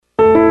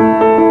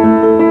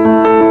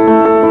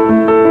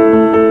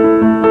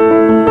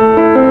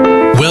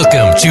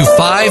to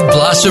Five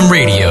Blossom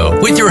Radio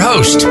with your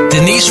host,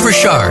 Denise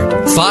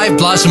Richard. Five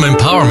Blossom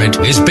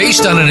Empowerment is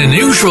based on an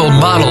unusual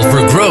model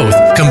for growth,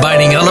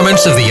 combining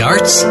elements of the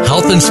arts,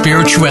 health, and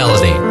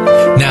spirituality.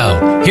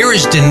 Now, here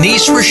is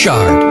Denise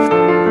Richard.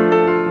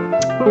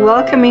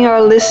 Welcoming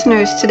our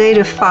listeners today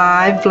to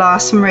Five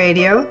Blossom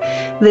Radio.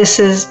 This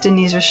is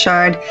Denise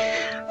Richard.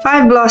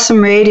 Five Blossom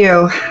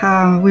Radio,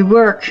 we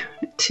work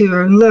to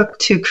look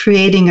to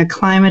creating a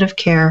climate of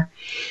care,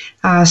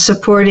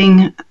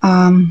 supporting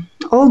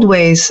old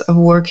ways of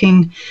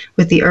working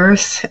with the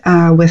earth,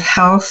 with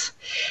health.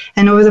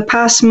 And over the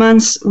past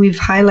months, we've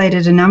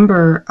highlighted a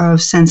number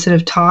of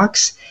sensitive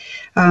talks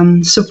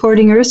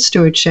supporting earth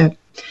stewardship.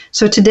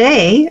 So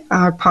today,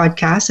 our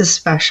podcast is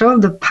special,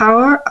 The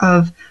Power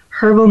of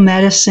Herbal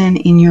Medicine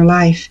in Your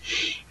Life.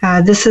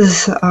 This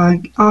is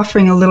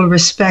offering a little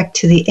respect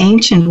to the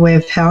ancient way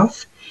of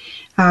health.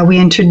 We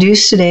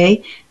introduce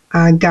today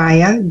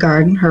Gaia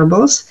Garden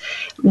herbals.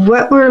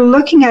 What we're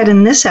looking at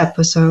in this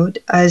episode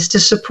is to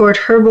support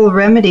herbal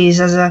remedies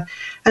as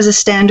a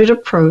standard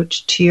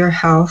approach to your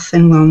health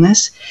and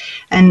wellness.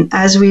 And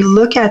as we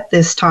look at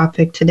this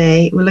topic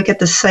today, we look at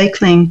the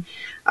cycling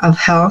of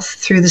health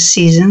through the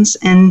seasons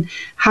and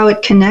how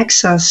it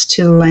connects us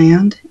to the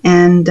land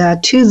and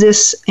to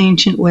this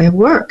ancient way of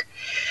work.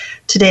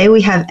 Today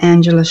we have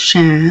Angela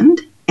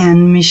Shand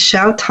and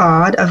Michelle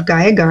Todd of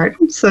Gaia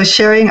Garden, so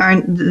sharing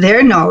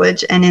their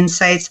knowledge and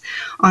insights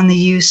on the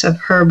use of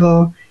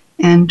herbal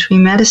and tree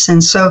medicine.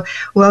 So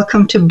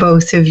welcome to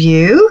both of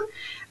you.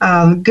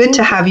 Good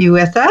to have you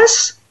with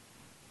us.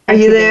 Are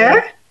you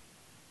there?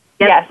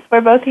 Yes, we're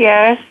both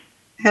here.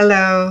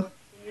 Hello.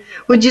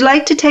 Would you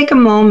like to take a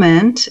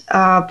moment,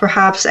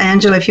 perhaps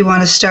Angela, if you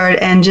want to start,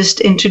 and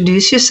just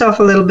introduce yourself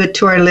a little bit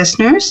to our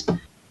listeners?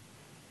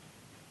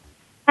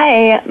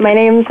 Hi, my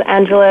name's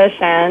Angela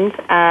Shand.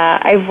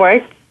 I've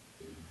worked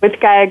with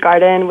Gaia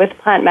Garden with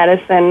plant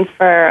medicine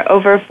for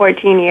over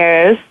 14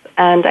 years,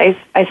 and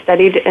I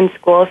studied in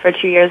school for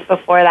 2 years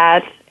before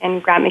that in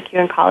Grant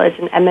MacEwan College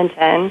in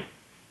Edmonton.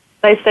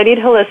 So I studied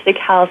holistic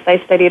health.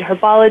 I studied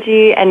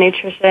herbology and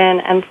nutrition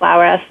and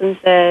flower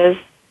essences.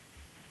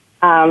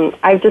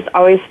 I've just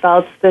always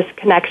felt this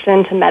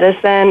connection to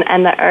medicine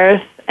and the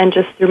earth, and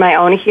just through my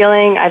own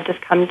healing, I've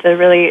just come to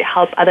really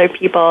help other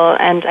people,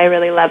 and I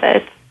really love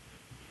it.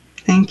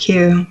 Thank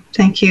you.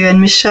 Thank you.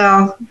 And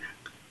Michelle,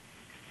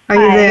 are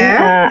you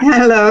there?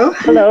 Hello.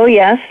 Hello,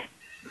 yes.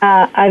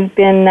 I've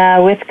been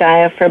with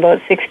Gaia for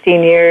about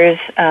 16 years.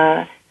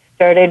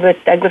 Started with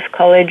Douglas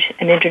College,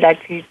 an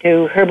introduction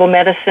to herbal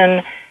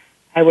medicine.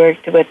 I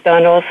worked with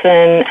Don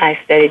Olson. I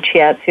studied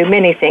shiatsu,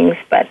 many things,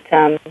 but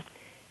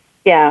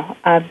yeah,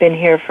 I've been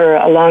here for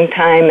a long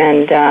time,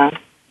 and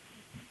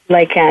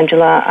like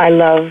Angela, I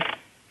love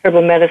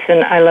herbal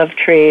medicine. I love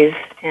trees,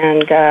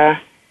 and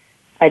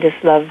I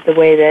just love the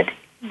way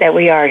that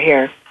we are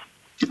here.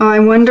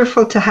 Oh,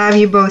 wonderful to have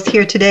you both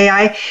here today.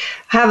 I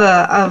have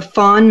a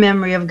fond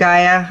memory of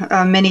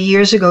Gaia many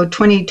years ago,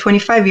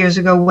 25 years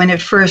ago, when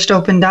it first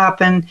opened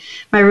up, and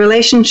my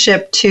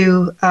relationship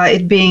to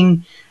it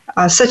being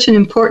such an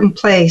important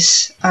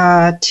place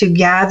to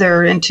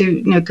gather and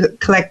to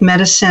collect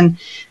medicine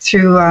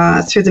through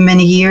the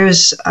many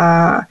years,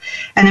 and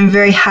I'm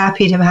very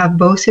happy to have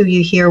both of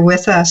you here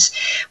with us.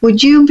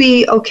 Would you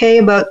be okay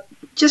about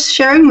just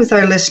sharing with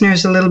our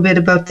listeners a little bit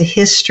about the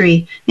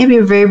history, maybe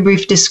a very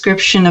brief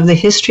description of the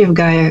history of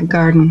Gaia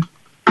Garden?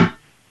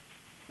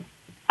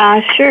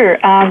 Sure.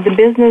 The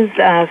business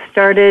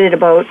started at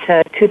about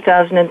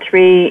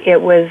 2003.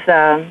 It was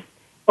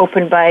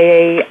opened by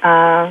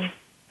a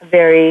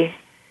very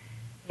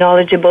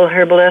knowledgeable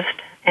herbalist,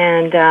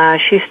 and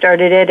she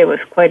started it. It was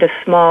quite a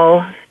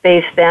small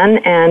space then,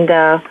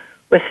 and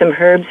with some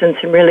herbs and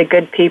some really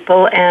good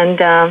people.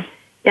 And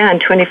in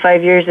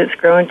 25 years, it's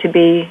grown to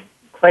be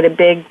quite a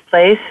big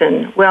place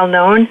and well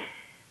known.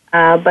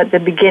 But the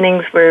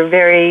beginnings were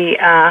very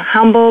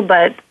humble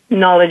but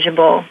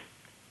knowledgeable,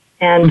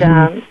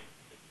 and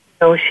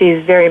so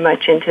she's very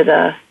much into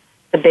the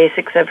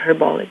basics of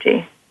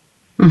herbology,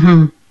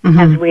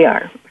 as we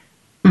are.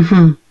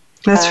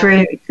 That's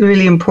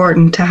really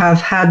important to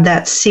have had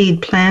that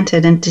seed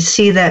planted, and to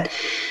see that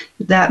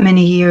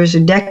many years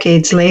or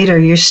decades later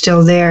you're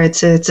still there.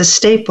 It's a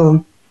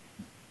staple.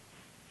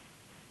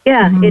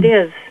 Yeah, it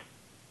is.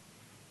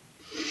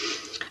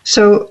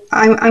 So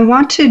I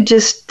want to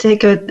just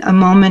take a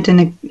moment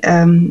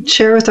and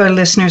share with our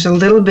listeners a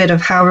little bit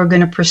of how we're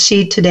going to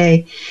proceed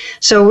today.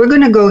 So we're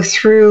going to go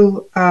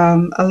through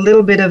a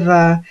little bit of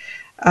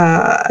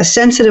a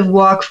sensitive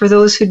walk for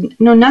those who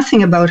know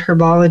nothing about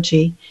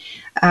herbology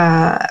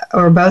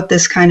or about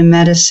this kind of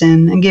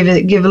medicine, and give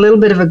a little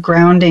bit of a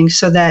grounding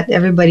so that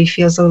everybody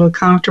feels a little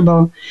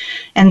comfortable.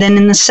 And then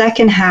in the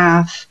second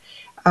half,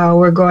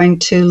 we're going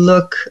to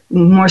look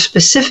more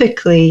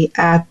specifically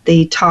at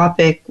the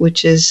topic,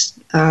 which is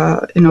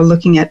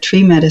looking at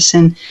tree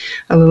medicine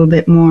a little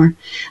bit more.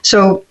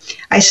 So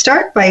I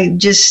start by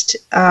just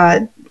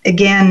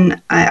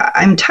again,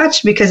 I'm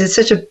touched because it's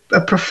such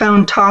a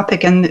profound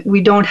topic, and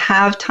we don't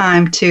have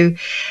time to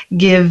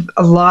give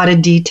a lot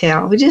of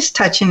detail. We're just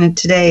touching it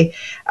today,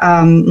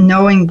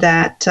 knowing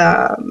that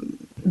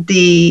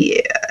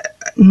the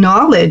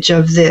knowledge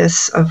of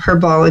this, of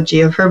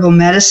herbology, of herbal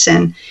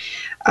medicine,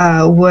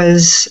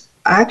 was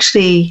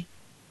actually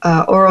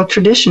oral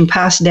tradition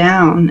passed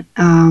down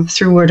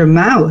through word of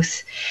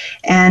mouth.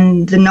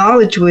 And the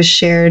knowledge was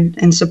shared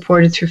and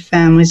supported through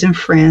families and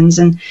friends.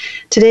 And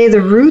today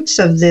the roots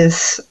of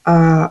this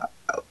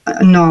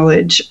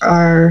knowledge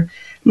are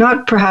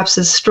not perhaps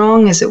as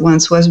strong as it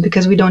once was,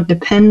 because we don't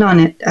depend on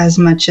it as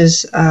much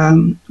as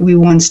we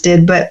once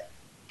did. But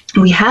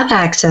we have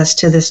access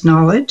to this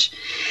knowledge,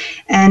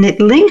 and it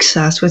links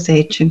us with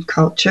ancient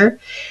culture.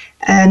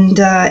 And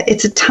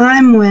it's a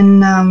time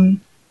when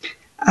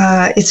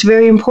it's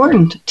very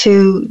important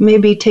to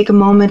maybe take a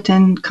moment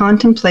and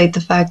contemplate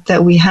the fact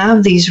that we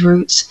have these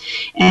roots,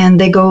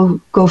 and they go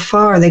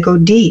far, they go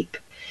deep.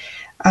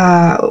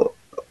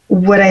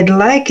 What I'd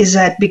like is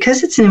that,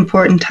 because it's an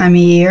important time of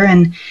year,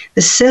 and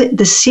the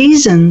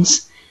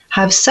seasons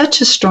have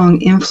such a strong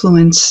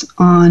influence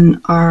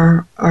on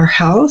our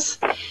health,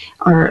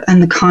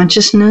 and the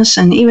consciousness,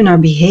 and even our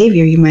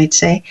behavior, you might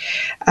say.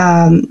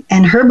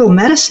 And herbal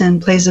medicine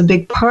plays a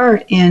big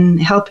part in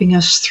helping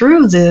us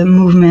through the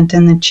movement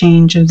and the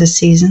change of the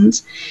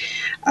seasons.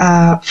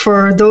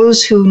 For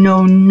those who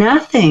know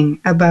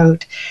nothing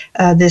about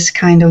this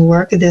kind of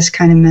work, this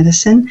kind of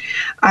medicine,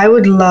 I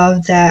would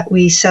love that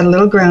we set a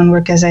little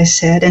groundwork, as I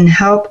said, and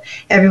help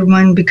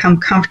everyone become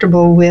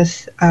comfortable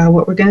with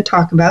what we're going to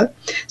talk about.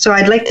 So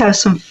I'd like to have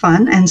some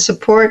fun and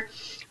support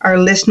our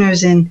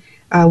listeners in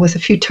with a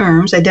few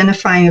terms,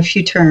 identifying a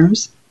few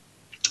terms.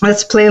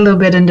 Let's play a little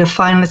bit and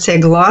define, let's say, a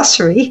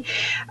glossary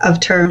of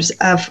terms.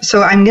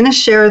 So I'm going to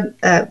share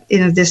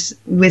this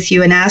with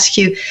you and ask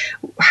you,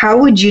 how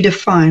would you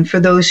define, for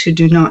those who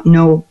do not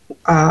know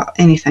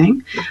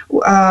anything,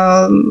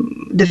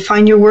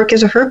 define your work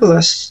as a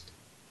herbalist?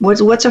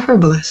 What's a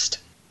herbalist?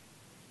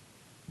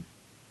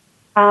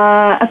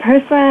 A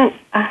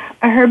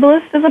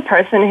herbalist is a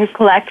person who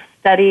collects,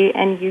 studies,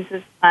 and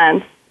uses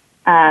plants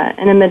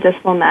in a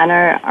medicinal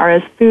manner, or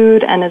as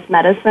food and as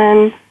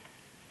medicine.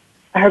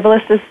 A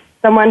herbalist is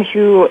someone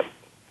who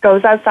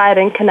goes outside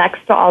and connects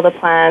to all the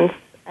plants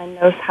and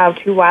knows how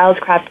to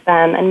wildcraft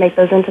them and make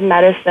those into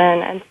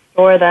medicine and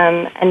store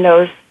them, and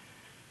knows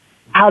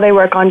how they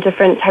work on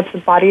different types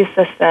of body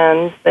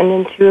systems,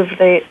 and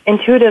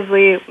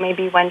intuitively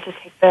maybe when to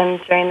take them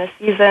during the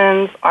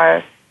seasons,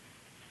 or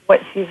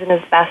what season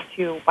is best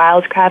to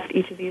wildcraft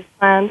each of these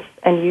plants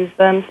and use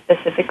them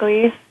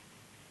specifically.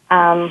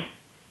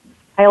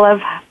 I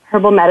love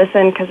herbal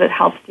medicine because it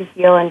helps to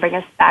heal and bring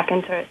us back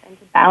into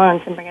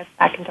balance and bring us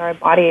back into our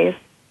bodies.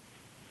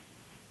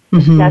 Mm-hmm.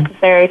 It's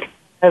necessary to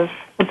kind of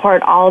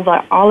support all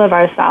of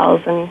our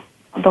cells and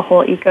the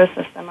whole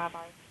ecosystem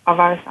of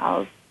our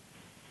cells.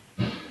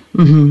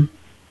 Mm-hmm.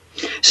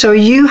 So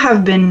you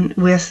have been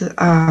with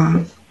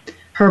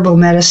herbal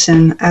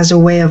medicine as a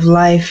way of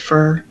life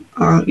for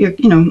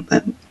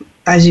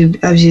as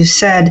you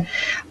said,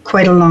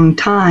 quite a long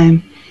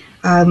time.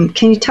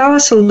 Can you tell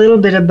us a little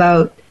bit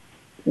about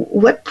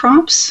what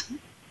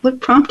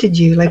prompted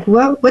you? Like,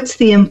 what's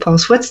the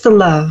impulse? What's the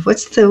love?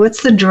 What's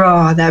the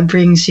draw that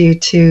brings you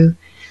to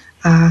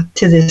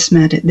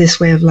this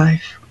way of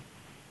life?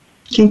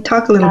 Can you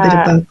talk a little bit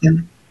about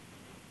that?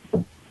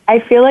 I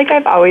feel like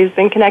I've always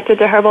been connected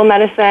to herbal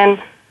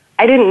medicine.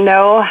 I didn't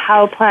know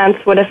how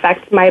plants would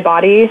affect my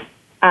body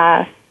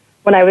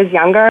when I was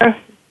younger,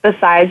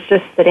 besides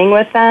just sitting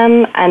with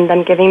them and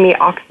them giving me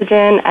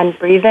oxygen and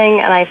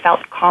breathing, and I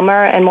felt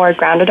calmer and more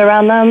grounded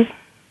around them.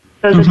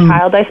 So as a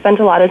child, I spent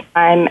a lot of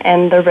time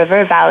in the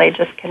river valley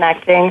just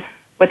connecting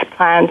with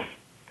plants,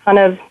 kind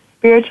of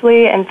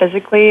spiritually and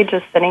physically,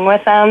 just sitting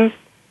with them.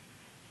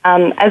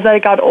 As I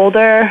got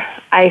older,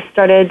 I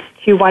started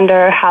to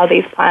wonder how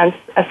these plants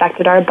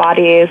affected our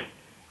bodies.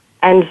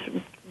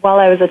 And while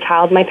I was a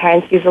child, my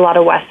parents used a lot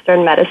of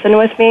Western medicine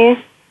with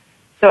me.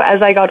 So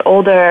as I got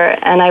older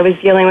and I was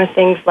dealing with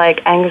things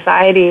like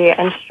anxiety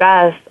and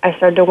stress, I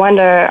started to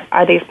wonder,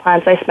 are these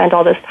plants I spent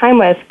all this time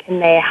with, can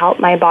they help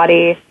my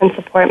body and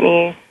support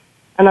me?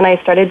 And then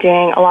I started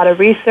doing a lot of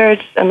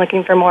research and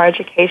looking for more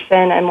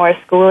education and more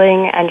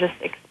schooling and just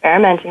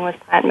experimenting with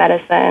plant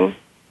medicine.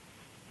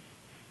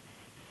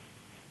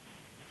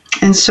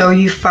 And so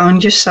you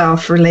found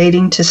yourself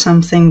relating to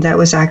something that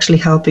was actually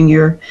help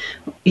you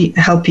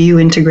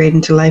integrate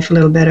into life a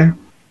little better.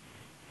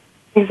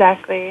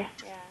 Exactly.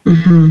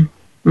 Mm-hmm.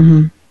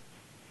 Mm-hmm.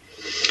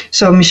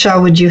 So,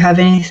 Michelle, would you have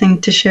anything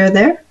to share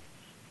there?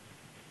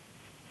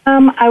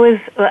 I was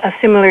a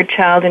similar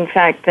child, in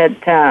fact,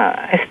 that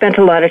I spent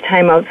a lot of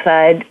time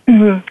outside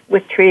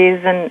with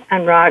trees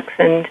and rocks,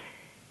 and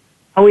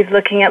always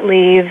looking at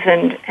leaves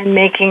and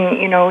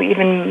making,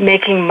 even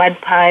making mud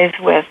pies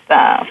with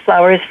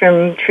flowers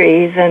from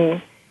trees,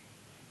 and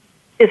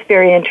just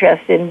very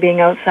interested in being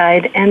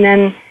outside. And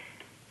then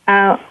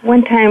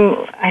one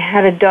time I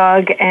had a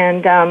dog,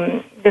 and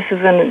this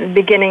was in the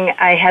beginning.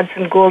 I had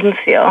some golden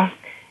seal,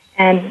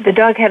 And the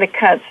dog had a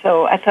cut,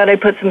 so I thought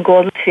I'd put some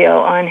golden seal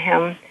on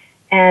him.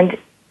 And,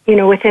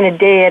 within a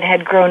day it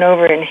had grown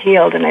over and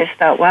healed, and I just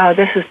thought, wow,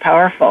 this is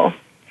powerful.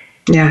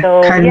 Yeah,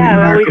 so, kind of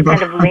I always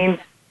remarkable. kind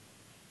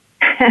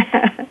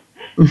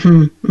of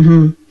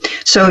leaned.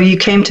 So you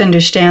came to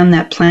understand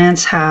that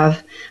plants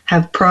have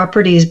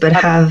properties, but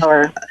have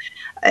power.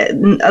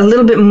 A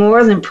little bit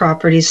more than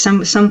properties.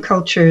 Some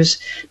cultures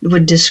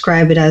would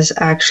describe it as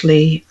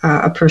actually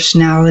a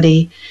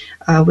personality,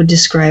 would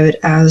describe it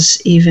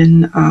as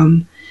even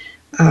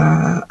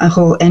a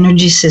whole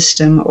energy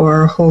system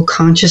or a whole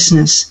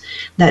consciousness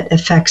that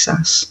affects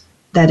us.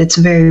 That it's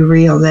very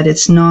real. That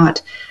it's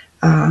not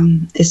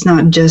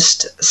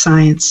just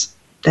science.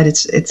 That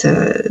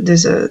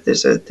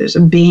there's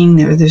a being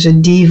there. There's a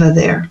diva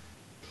there,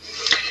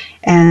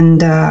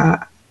 and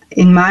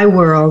in my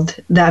world,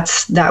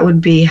 that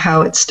would be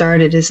how it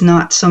started. Is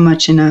not so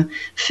much in a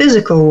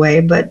physical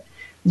way, but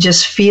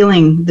just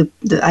feeling the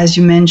as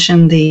you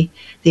mentioned, the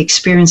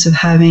experience of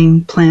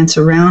having plants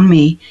around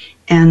me,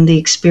 and the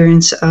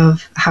experience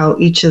of how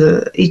each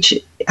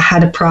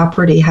had a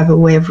property, have a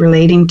way of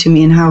relating to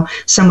me, and how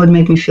some would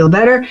make me feel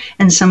better,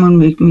 and some would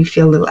make me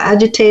feel a little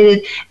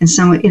agitated, and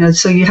some,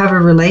 so you have a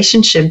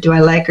relationship. Do I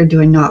like or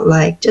do I not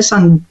like? Just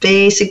on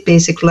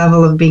basic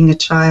level of being a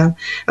child,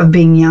 of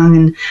being young,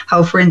 and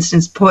how, for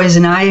instance,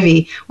 poison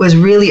ivy was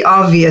really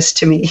obvious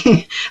to me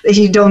that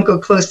you don't go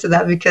close to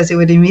that because it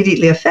would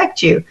immediately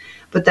affect you,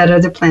 but that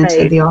other plants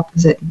had the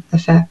opposite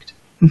effect.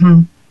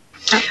 Mm-hmm.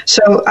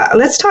 So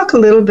let's talk a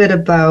little bit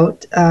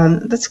about,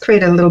 let's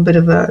create a little bit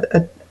of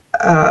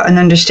an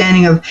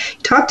understanding of,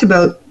 you talked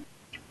about,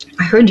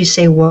 I heard you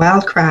say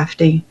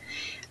wildcrafting.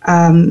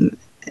 Could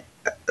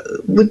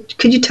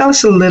you tell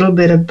us a little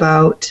bit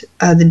about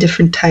the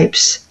different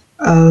types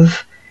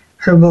of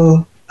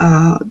herbal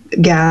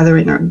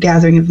gathering or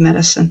gathering of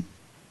medicine?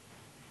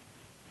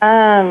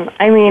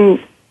 I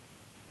mean,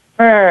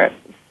 for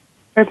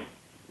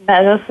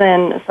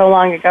medicine so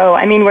long ago,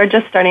 we're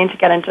just starting to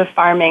get into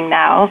farming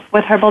now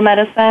with herbal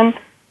medicine,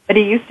 but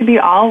it used to be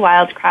all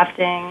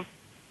wildcrafting.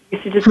 We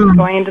used to just be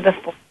going into the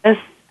forest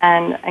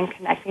and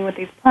connecting with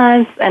these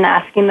plants and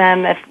asking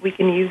them if we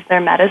can use their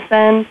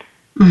medicine,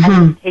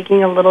 and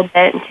taking a little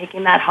bit and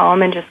taking that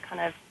home and just kind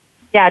of,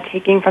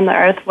 taking from the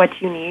earth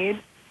what you need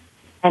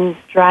and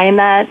drying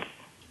that to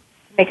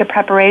make a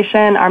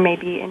preparation, or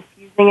maybe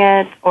infusing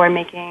it, or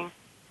making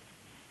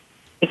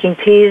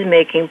teas,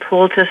 making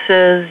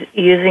poultices,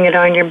 using it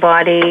on your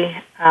body,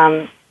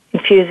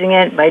 infusing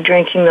it by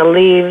drinking the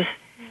leaves,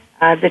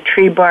 the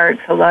tree bark.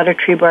 A lot of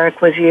tree bark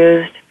was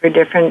used for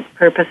different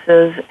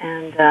purposes,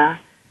 and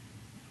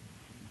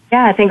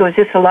I think it was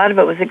just a lot of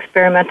it was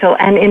experimental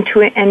and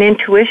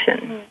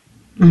intuition.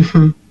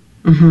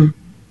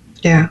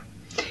 Yeah,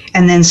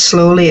 and then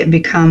slowly it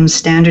becomes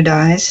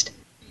standardized,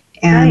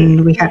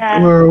 and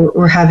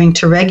we're having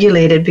to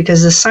regulate it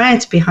because the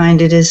science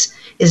behind it is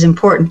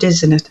important,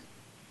 isn't it?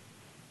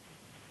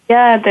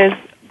 Yeah,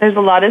 there's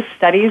a lot of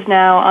studies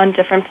now on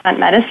different plant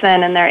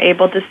medicine, and they're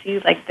able to see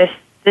like this.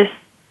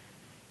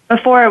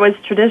 Before it was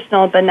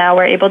traditional, but now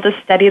we're able to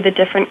study the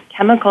different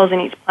chemicals in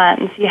each plant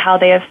and see how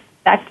they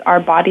affect our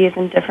bodies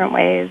in different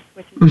ways,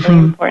 which is really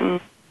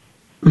important.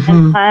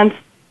 And plants,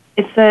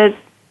 it's an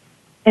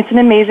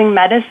amazing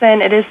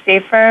medicine. It is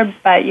safer,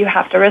 but you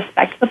have to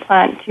respect the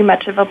plant. Too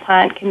much of a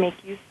plant can make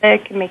you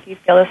sick, can make you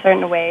feel a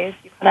certain ways.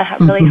 You kind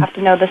of really have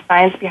to know the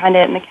science behind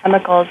it and the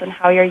chemicals and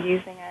how you're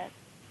using it.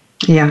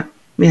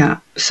 Yeah.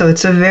 So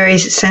it's a very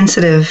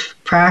sensitive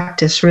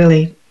practice,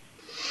 really.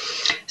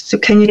 So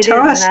can you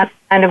tell us? And that's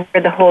kind of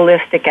where the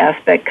holistic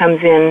aspect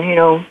comes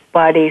in,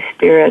 body,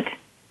 spirit,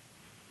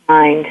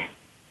 mind.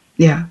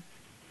 Yeah.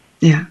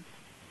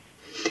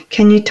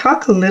 Can you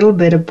talk a little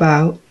bit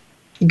about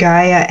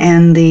Gaia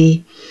and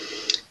the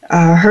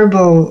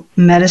herbal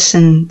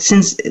medicine,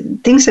 since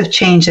things have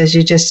changed, as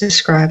you just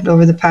described,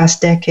 over the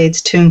past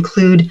decades, to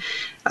include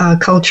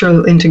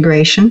cultural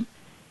integration,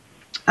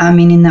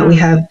 meaning that we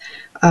have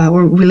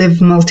we live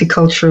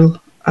multicultural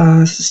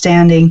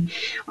standing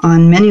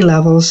on many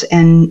levels,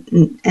 and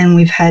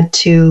we've had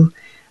to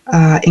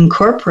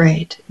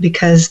incorporate,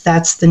 because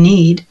that's the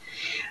need,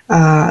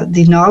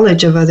 the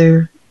knowledge of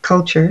other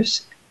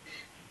cultures.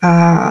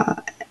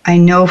 I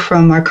know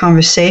from our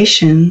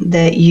conversation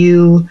that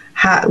you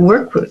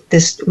work with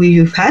this.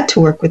 You've had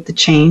to work with the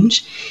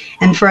change,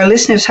 and for our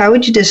listeners, how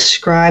would you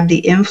describe the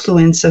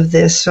influence of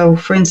this? So,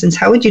 for instance,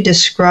 how would you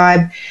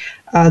describe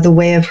the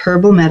way of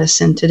herbal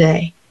medicine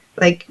today?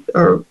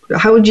 Or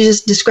how would you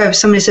just describe? If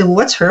somebody said, well,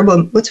 "What's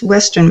herbal? What's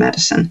Western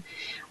medicine?"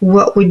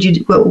 How would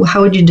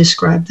you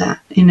describe that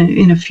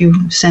in a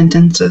few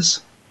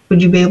sentences?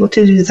 Would you be able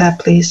to do that,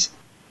 please?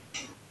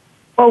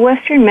 Well,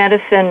 Western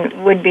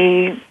medicine would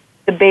be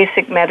the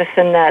basic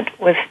medicine that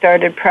was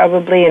started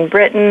probably in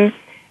Britain.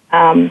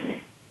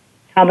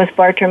 Thomas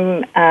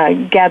Bartram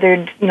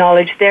gathered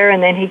knowledge there,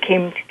 and then he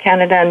came to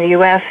Canada and the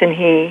U.S., and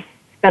he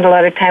spent a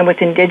lot of time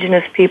with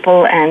Indigenous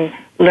people and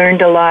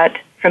learned a lot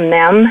from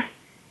them,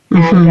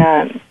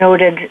 and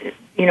noted,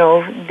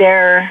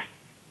 their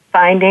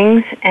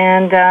findings.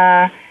 And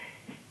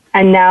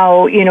And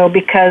now,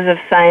 because of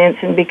science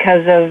and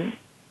because of,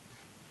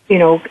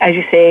 as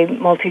you say,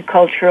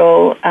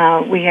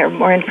 multicultural, we have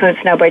more influence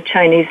now by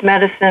Chinese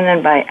medicine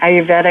and by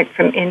Ayurvedic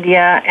from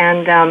India,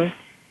 and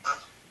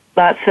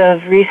lots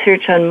of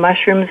research on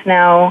mushrooms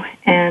now.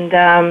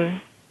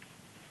 And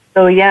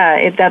so,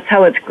 yeah, that's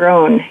how it's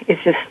grown.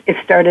 It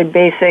started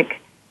basic,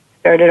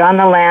 started on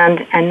the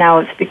land, and now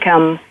it's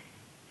become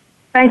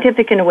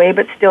scientific in a way,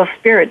 but still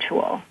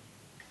spiritual.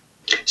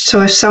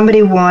 So if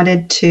somebody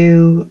wanted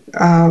to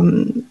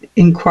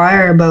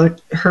inquire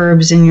about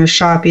herbs in your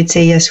shop, you'd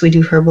say, yes, we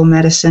do herbal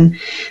medicine,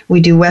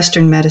 we do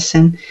Western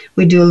medicine,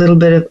 we do a little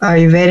bit of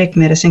Ayurvedic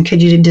medicine.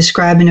 Could you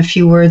describe in a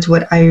few words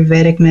what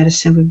Ayurvedic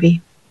medicine would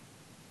be?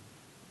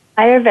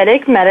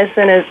 Ayurvedic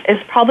medicine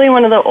is probably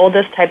one of the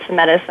oldest types of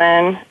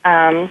medicine.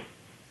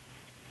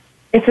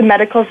 It's a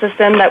medical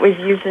system that was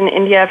used in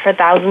India for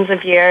thousands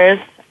of years,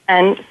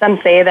 and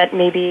some say that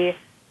maybe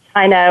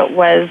China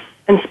was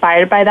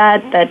inspired by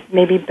that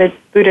maybe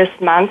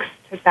Buddhist monks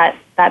took that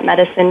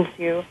medicine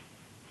to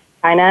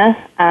China.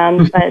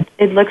 But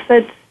it looks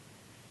at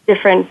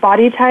different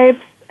body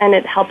types, and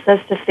it helps us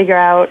to figure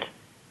out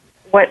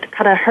what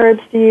kind of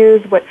herbs to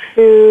use, what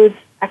foods,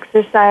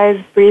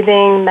 exercise,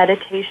 breathing,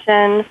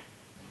 meditation.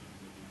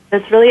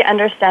 It's really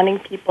understanding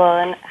people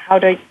and how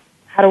to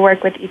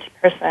work with each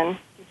person,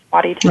 each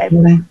body type.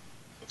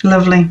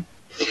 Lovely.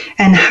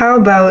 And how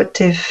about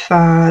if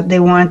they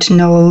want to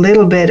know a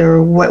little bit,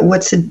 or what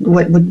would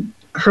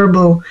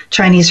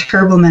Chinese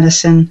herbal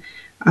medicine?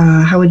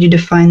 How would you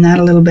define that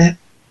a little bit?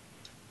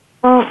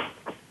 Well,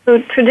 so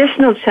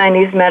traditional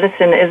Chinese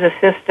medicine is a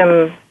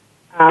system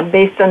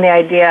based on the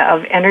idea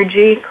of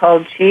energy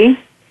called qi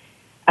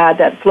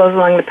that flows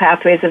along the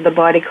pathways of the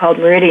body called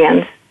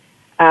meridians.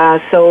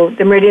 So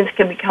the meridians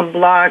can become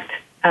blocked,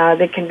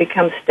 they can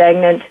become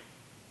stagnant,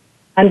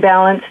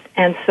 unbalanced,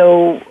 and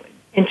so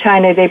in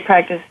China they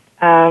practice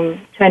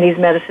Chinese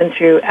medicine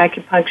through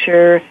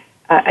acupuncture,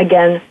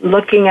 again,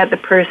 looking at the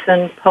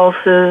person,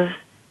 pulses.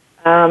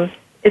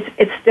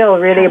 It's still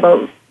really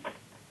about...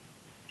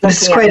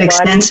 It's quite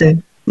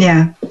extensive.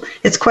 Yeah,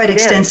 it's quite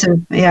extensive.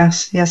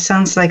 Yes,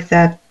 sounds like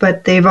that.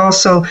 But they've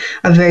also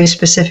a very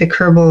specific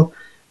herbal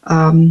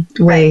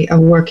way of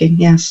working.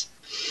 Yes.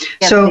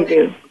 So, they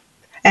do.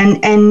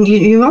 And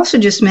you also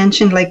just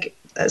mentioned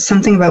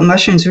something about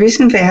mushrooms.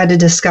 Recently, I had a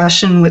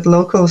discussion with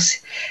locals,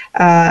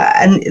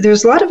 and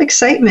there's a lot of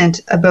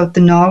excitement about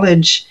the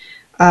knowledge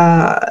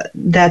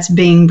that's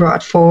being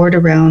brought forward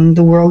around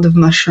the world of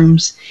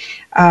mushrooms.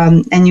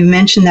 And you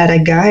mentioned that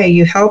at Gaia,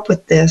 you help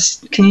with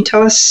this. Can you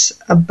tell us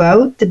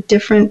about the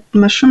different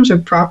mushrooms or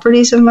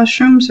properties of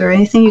mushrooms, or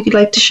anything you'd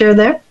like to share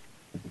there?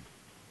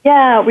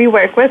 Yeah, we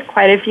work with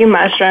quite a few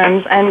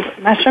mushrooms, and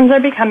mushrooms are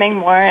becoming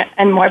more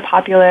and more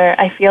popular.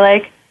 I feel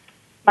like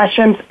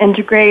mushrooms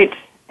integrate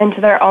into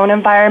their own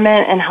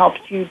environment and help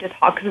to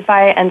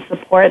detoxify and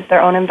support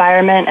their own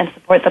environment and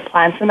support the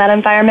plants in that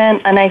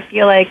environment. And I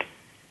feel like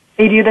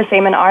they do the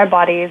same in our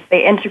bodies.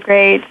 They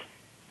integrate,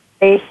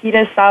 they heat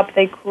us up,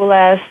 they cool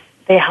us,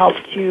 they help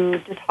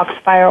to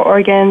detoxify our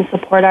organs,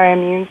 support our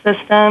immune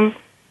system.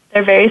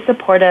 They're very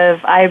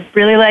supportive. I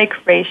really like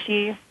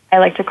reishi. I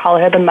like to call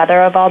her the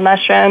mother of all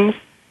mushrooms,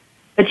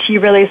 but she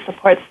really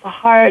supports the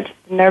heart,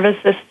 the nervous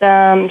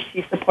system.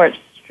 She supports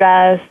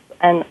stress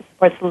and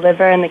supports the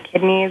liver and the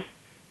kidneys.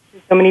 She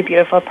has so many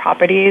beautiful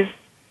properties.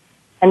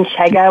 And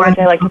chaga, which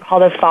I like to call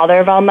the father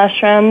of all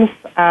mushrooms,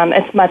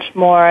 it's much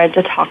more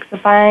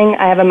detoxifying.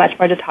 I have a much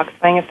more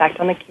detoxifying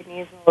effect on the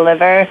kidneys and the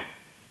liver.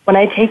 When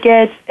I take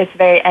it, it's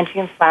very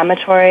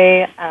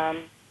anti-inflammatory.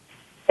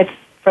 It's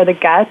for the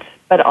gut,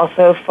 but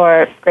also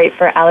great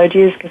for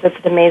allergies because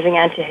it's an amazing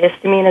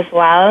antihistamine as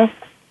well.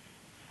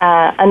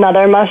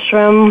 Another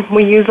mushroom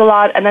we use a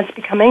lot, and that's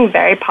becoming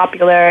very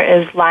popular,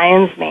 is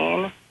lion's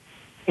mane.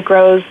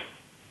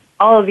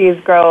 All of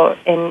these grow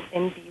in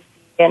BC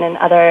and in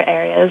other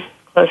areas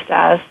close to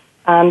us.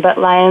 But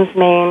lion's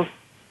mane,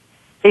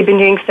 they've been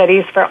doing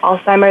studies for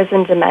Alzheimer's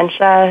and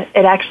dementia.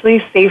 It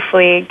actually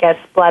safely gets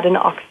blood and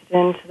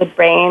oxygen to the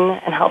brain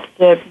and helps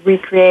to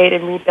recreate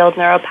and rebuild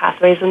neural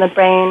pathways in the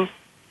brain.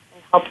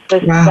 It helps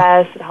with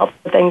stress. It helps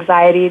with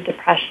anxiety,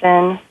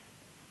 depression.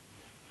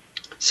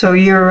 So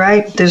you're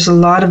right. There's a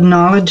lot of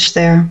knowledge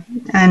there,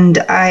 and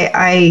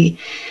I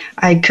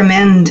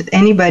commend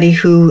anybody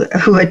who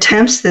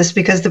attempts this,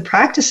 because the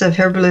practice of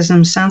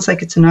herbalism sounds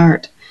like it's an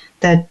art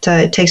that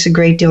it takes a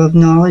great deal of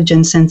knowledge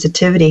and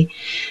sensitivity.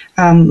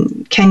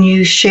 Can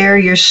you share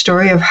your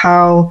story of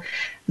how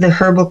the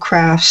herbal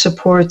craft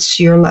supported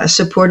your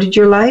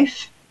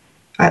life?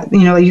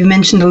 You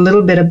mentioned a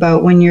little bit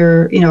about when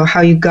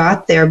how you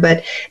got there,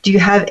 but do you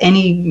have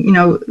any,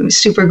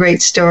 super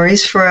great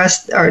stories for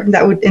us or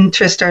that would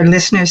interest our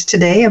listeners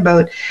today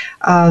about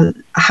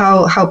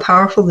how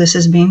powerful this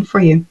has been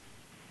for you?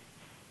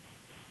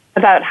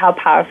 About how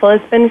powerful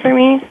it's been for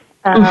me?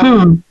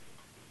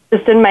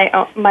 Just in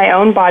my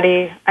own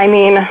body. I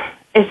mean,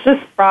 it's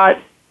just brought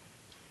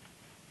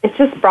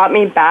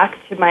me back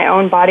to my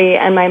own body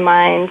and my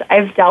mind.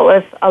 I've dealt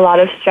with a lot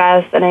of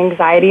stress and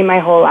anxiety my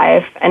whole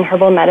life, and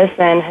herbal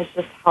medicine has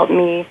just helped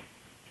me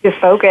to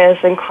focus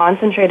and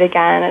concentrate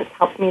again. It's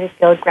helped me to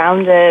feel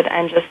grounded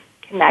and just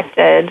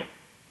connected.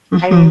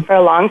 I mean, for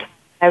a long time,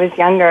 when I was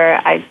younger,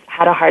 I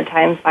had a hard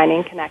time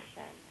finding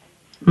connection.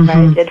 Where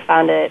I did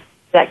found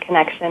that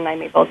connection,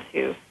 I'm able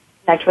to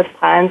connect with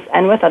plants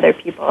and with other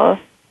people.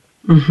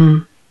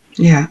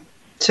 Yeah.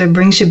 So it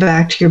brings you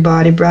back to your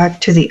body, back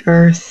to the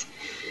earth.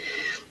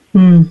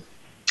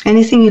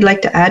 Anything you'd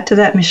like to add to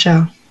that,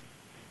 Michelle?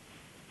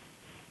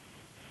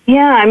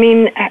 Yeah, I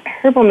mean,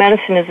 herbal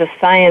medicine is a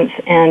science,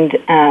 and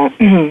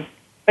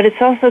but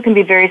it also can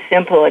be very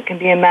simple. It can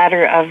be a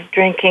matter of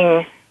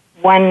drinking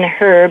one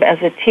herb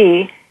as a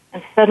tea,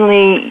 and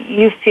suddenly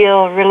you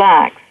feel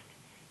relaxed.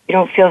 You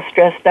don't feel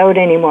stressed out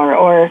anymore,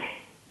 or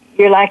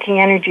you're lacking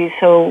energy,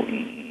 so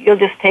you'll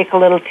just take a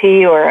little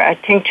tea or a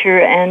tincture,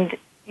 and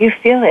you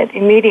feel it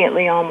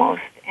immediately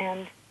almost.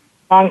 And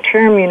long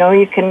term,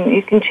 you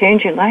can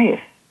change your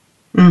life.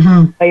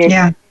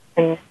 Yeah.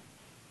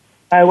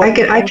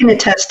 I can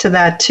attest to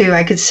that too.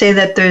 I could say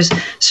that there's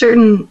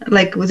certain,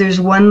 there's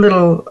one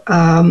little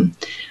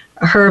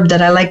herb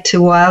that I like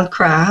to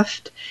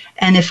wildcraft,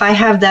 and if I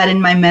have that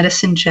in my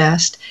medicine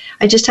chest,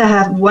 I just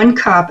have 1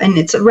 cup, and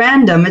it's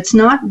random. It's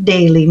not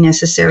daily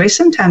necessarily.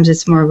 Sometimes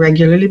it's more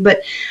regularly,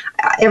 but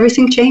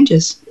everything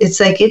changes. It's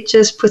like it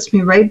just puts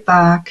me right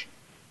back.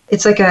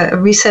 It's like a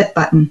reset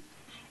button,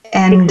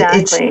 and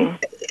exactly.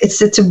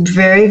 It's a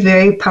very,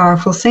 very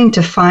powerful thing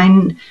to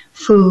find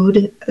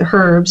food,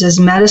 herbs as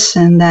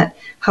medicine that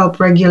help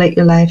regulate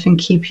your life and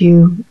keep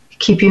you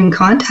in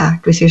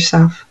contact with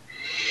yourself.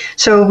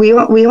 So we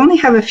only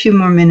have a few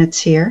more minutes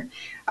here.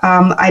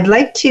 I'd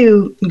like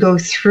to go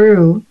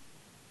through.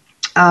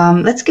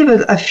 Let's give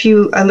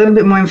a little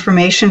bit more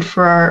information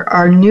for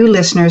our new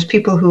listeners,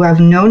 people who have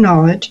no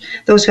knowledge.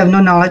 Those who have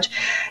no knowledge,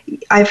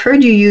 I've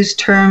heard you use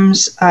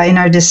terms in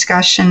our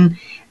discussion.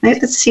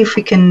 Let's see if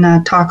we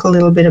can talk a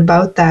little bit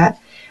about that.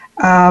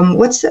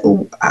 What's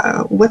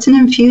an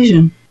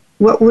infusion?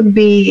 What would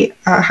be?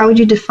 How would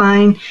you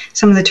define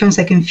some of the terms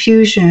like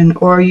infusion?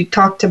 Or you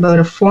talked about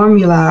a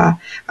formula.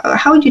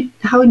 How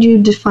would you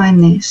define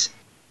these?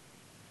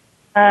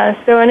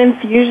 So an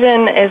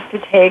infusion is to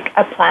take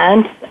a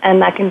plant,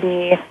 and that can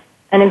be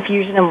an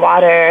infusion in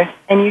water.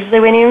 And usually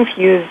when you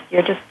infuse,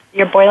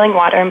 you're boiling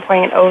water and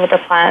pouring it over the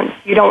plant.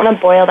 You don't want to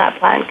boil that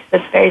plant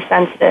because it's very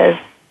sensitive.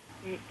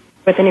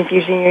 With an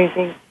infusion, you're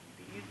using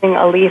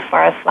a leaf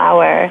or a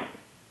flower.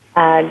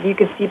 You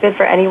could steep it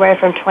for anywhere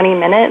from 20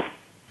 minutes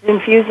to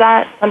infuse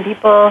that. Some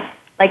people,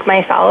 like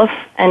myself,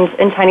 and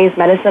in Chinese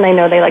medicine, I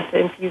know they like to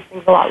infuse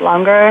things a lot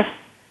longer.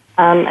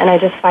 And I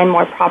just find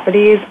more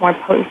properties, more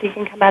potency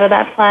can come out of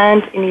that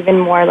plant, and even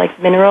more like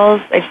minerals.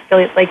 I just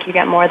feel like you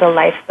get more of the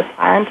life of the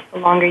plant the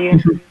longer you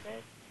infuse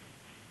it.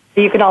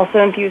 So you can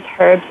also infuse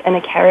herbs and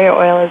a carrier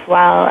oil as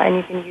well, and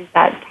you can use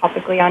that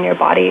topically on your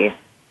body.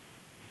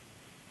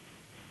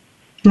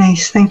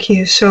 Nice, thank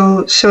you.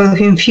 So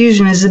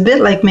infusion is a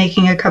bit like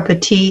making a cup of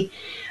tea.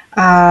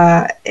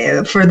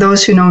 For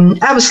those who know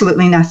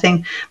absolutely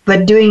nothing,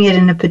 but doing it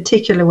in a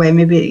particular way,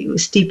 maybe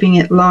steeping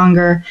it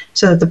longer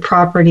so that the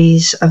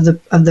properties of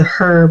the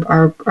herb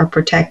are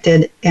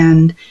protected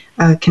and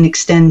can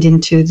extend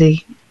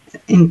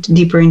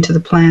deeper into the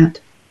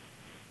plant.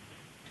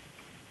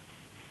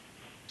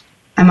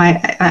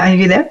 Are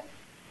you there?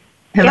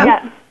 Hello?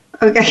 Yeah.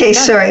 Okay, yeah.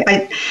 Sorry.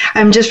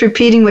 I'm just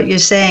repeating what you're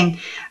saying.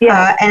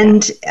 Yeah.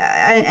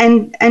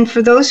 And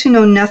for those who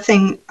know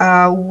nothing,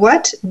 how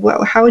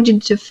would you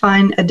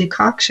define a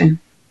decoction?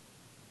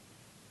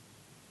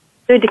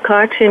 So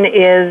decoction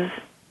is,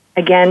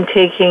 again,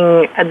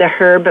 taking the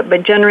herb,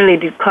 but generally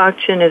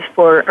decoction is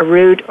for a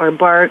root or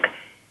bark,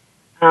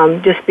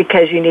 just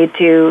because you need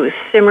to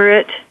simmer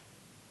it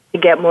to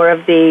get more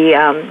of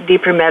the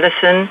deeper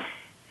medicine.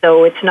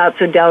 So it's not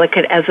so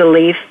delicate as a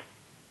leaf.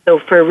 So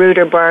for root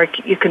or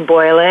bark, you can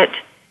boil it,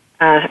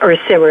 or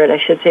simmer it, I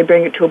should say,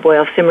 bring it to a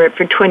boil, simmer it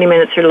for 20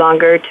 minutes or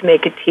longer to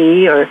make a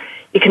tea, or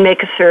you can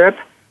make a syrup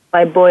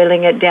by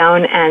boiling it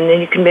down, and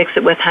then you can mix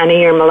it with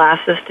honey or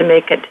molasses to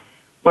make it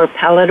more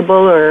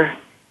palatable, or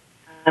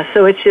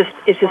so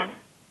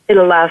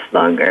it'll last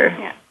longer.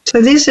 Yeah.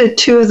 So these are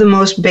two of the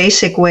most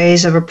basic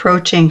ways of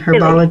approaching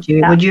herbology.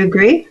 Really? Yeah. Would you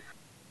agree?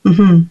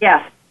 Mm-hmm.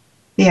 Yeah.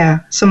 Yeah,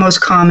 so most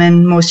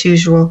common, most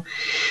usual.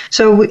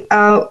 So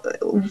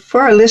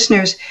for our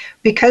listeners,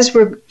 because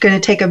we're going to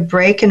take a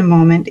break in a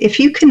moment, if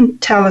you can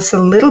tell us a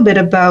little bit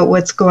about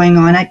what's going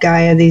on at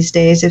Gaia these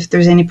days, if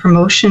there's any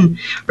promotion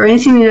or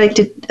anything you'd like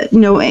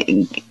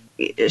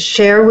to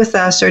share with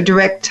us or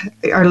direct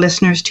our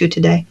listeners to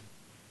today.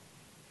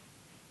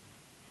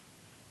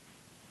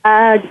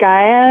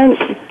 Gaia,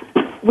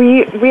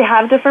 we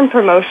have different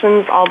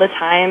promotions all the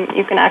time.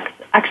 You can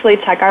actually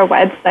check our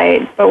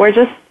website, but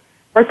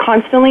we're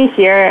constantly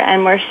here,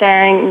 and we're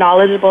sharing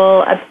knowledge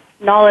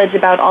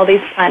about all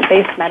these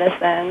plant-based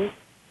medicines.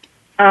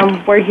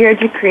 We're here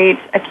to create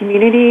a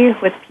community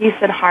with peace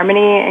and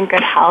harmony and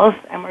good health,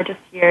 and we're just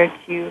here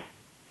to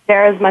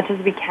share as much as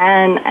we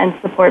can and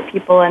support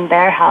people in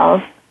their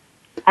health.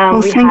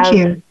 Thank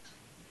you.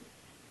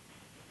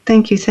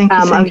 Thank you.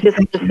 I was just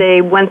going to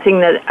say one thing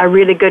that a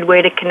really good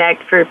way to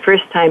connect for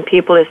first-time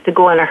people is to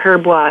go on a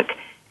herb walk.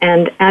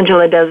 And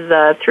Angela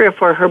does 3 or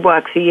 4 herb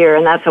walks a year,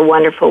 and that's a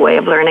wonderful way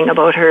of learning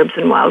about herbs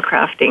and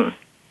wildcrafting.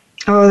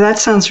 Oh, that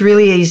sounds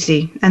really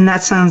easy, and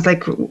that sounds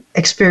like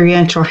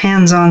experiential,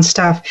 hands-on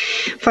stuff.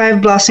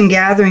 Five Blossom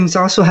Gatherings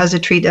also has a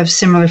treat of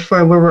similar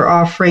for where we're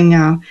offering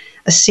a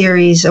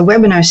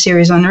webinar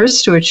series on earth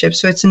stewardship.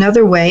 So it's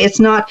another way. It's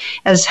not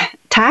as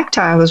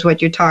tactile as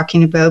what you're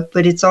talking about,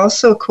 but it's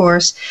also a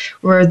course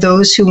where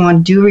those who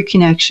want to do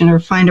reconnection or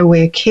find a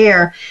way of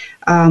care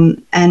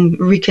and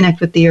reconnect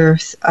with the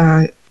earth.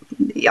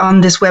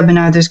 On this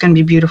webinar, there's going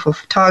to be beautiful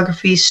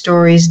photography,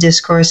 stories,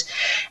 discourse,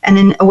 and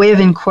then a way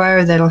of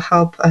inquiry that'll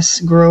help us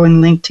grow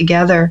and link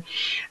together.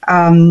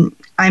 I'm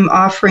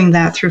offering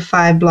that through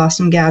Five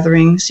Blossom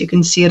Gatherings. You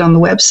can see it on the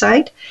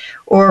website,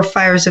 or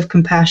Fires of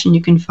Compassion.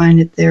 You can find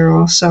it there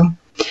also.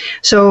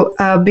 So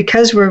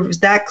because we're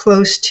that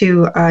close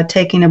to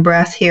taking a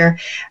breath here,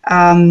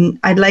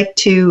 I'd like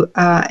to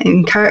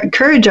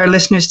encourage our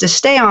listeners to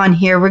stay on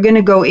here. We're going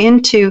to go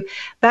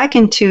back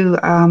into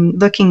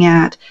looking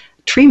at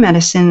tree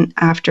medicine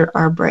after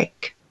our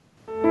break.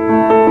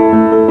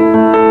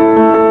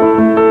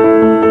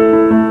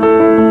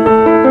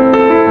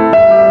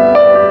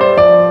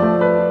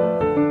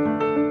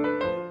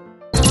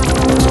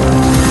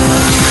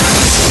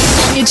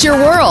 It's your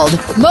world.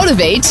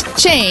 Motivate,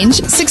 change,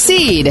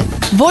 succeed.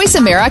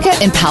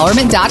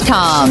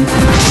 VoiceAmericaEmpowerment.com.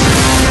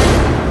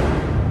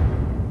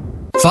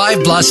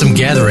 Five Blossom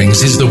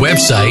Gatherings is the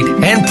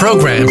website and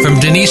program from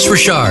Denise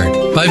Richard.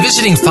 By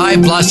visiting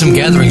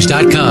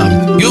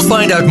FiveBlossomGatherings.com, you'll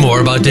find out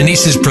more about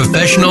Denise's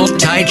professional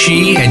Tai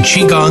Chi and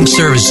Qigong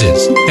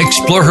services,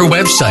 explore her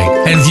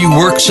website, and view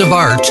works of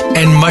art,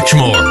 and much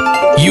more.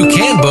 You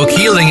can book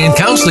healing and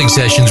counseling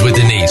sessions with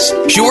Denise.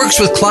 She works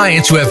with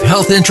clients who have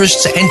health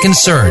interests and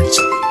concerns.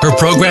 Her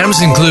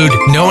programs include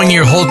Knowing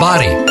Your Whole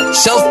Body,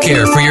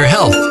 Self-Care for Your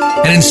Health,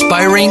 and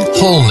Inspiring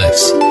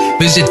Wholeness.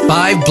 Visit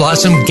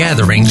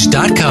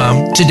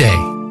FiveBlossomGatherings.com today.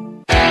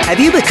 Have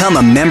you become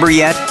a member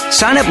yet?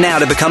 Sign up now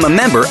to become a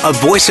member of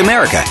Voice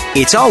America.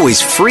 It's always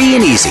free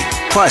and easy.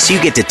 Plus, you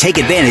get to take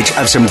advantage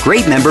of some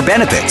great member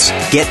benefits.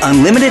 Get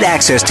unlimited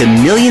access to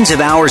millions of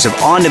hours of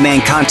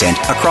on-demand content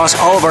across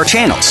all of our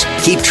channels.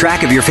 Keep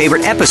track of your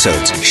favorite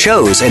episodes,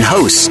 shows, and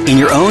hosts in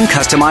your own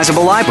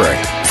customizable library.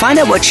 Find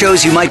out what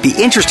shows you might be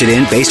interested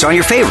in based on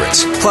your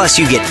favorites. Plus,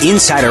 you get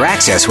insider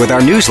access with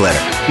our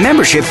newsletter.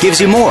 Membership gives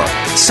you more.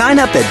 Sign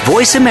up at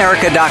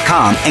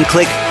voiceamerica.com and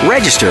click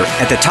Register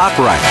at the top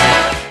right.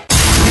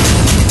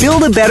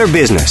 Build a better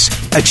business.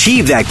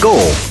 Achieve that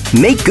goal.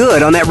 Make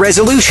good on that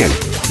resolution.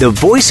 The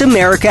Voice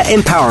America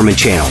Empowerment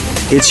Channel.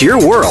 It's your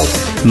world.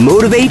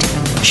 Motivate,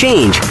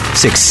 change,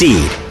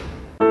 succeed.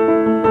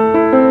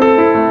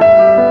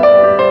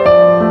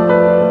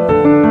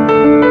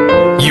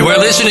 You are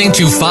listening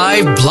to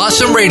Five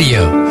Blossom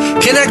Radio.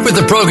 Connect with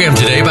the program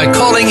today by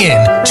calling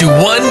in to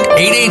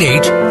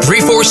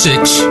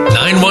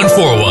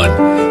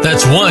 1-888-346-9141.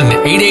 That's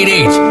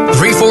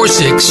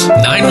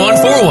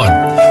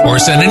 1-888-346-9141. Or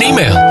send an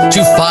email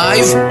to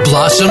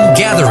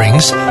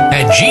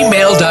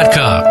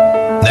fiveBlossomGatherings@gmail.com.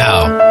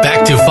 Now,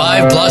 back to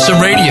Five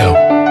Blossom Radio.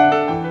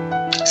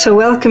 So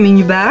welcoming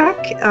you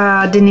back.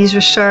 Denise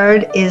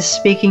Richard is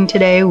speaking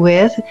today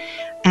with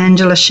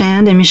Angela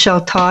Shand and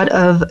Michelle Todd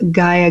of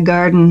Gaia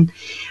Garden.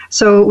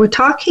 So we're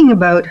talking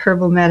about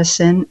herbal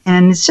medicine,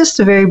 and it's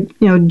just a very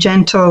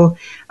gentle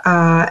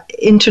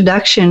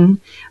introduction,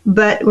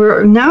 but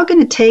we're now going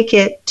to take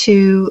it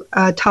to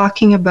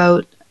talking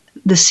about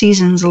the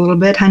seasons a little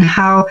bit, and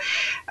how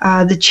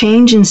the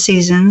change in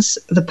seasons,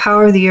 the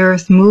power of the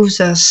earth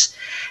moves us,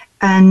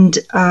 and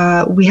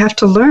we have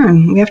to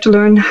learn. We have to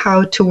learn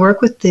how to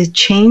work with the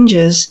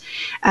changes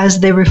as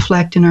they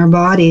reflect in our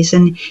bodies.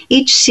 And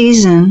each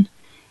season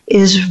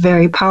is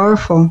very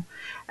powerful,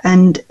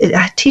 and it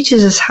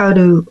teaches us how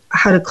to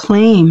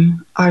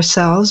claim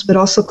ourselves, but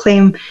also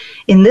claim,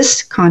 in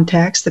this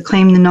context,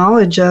 claim the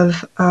knowledge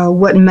of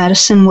what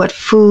medicine, what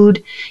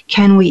food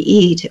can we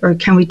eat or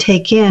can we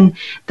take in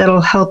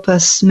that'll help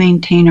us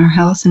maintain our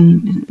health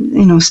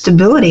and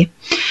stability.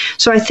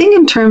 So I think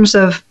in terms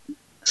of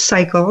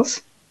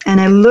cycles, and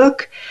I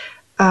look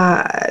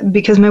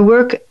because my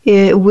work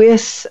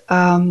with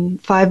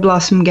Five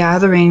Blossom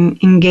Gathering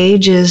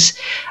engages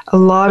a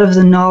lot of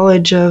the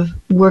knowledge of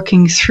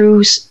working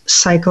through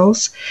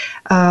cycles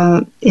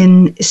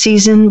in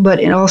season,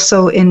 but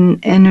also in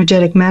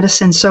energetic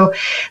medicine. So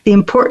the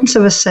importance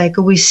of a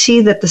cycle, we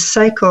see that the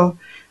cycle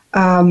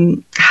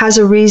has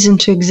a reason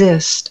to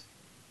exist,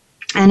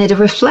 and it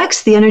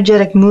reflects the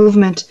energetic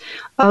movement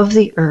of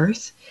the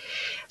earth.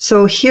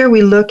 So here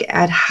we look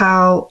at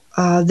how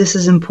this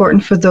is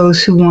important for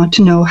those who want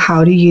to know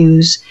how to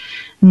use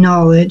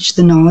knowledge,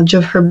 the knowledge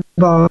of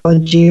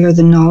herbology, or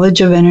the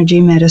knowledge of energy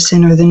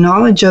medicine, or the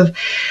knowledge of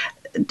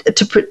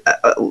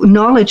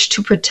knowledge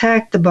to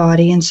protect the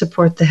body and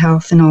support the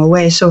health in all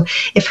ways. So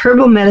if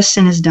herbal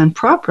medicine is done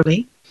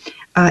properly,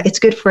 it's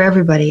good for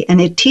everybody,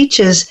 and it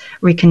teaches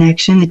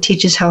reconnection, it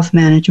teaches health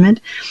management.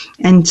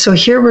 And so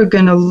here we're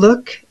going to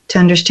look to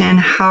understand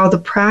how the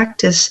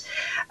practice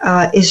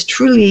is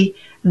truly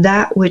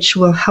that which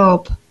will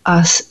help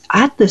us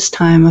at this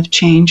time of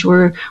change.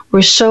 We're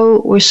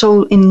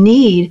so in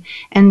need,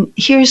 and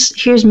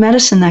here's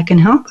medicine that can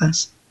help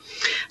us.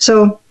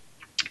 So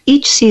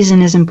each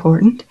season is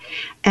important,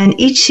 and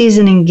each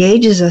season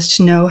engages us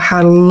to know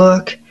how to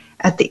look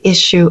at the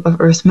issue of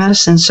earth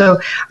medicine. So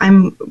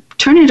I'm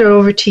turning it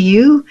over to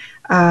you,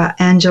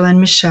 Angela and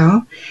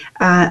Michelle,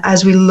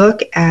 as we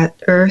look at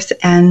earth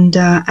and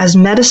as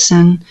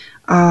medicine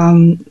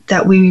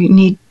that we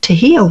need to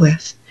heal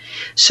with.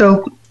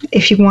 So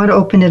if you want to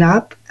open it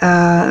up,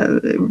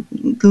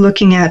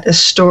 looking at a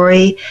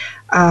story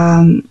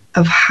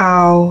of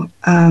how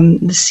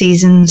the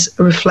seasons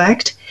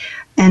reflect,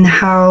 and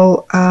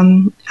how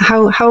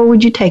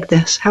would you take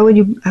this? How would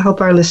you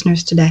help our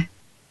listeners today?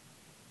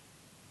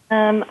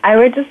 I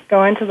would just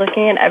go into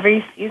looking at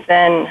every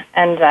season,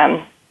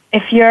 and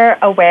if you're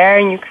aware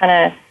and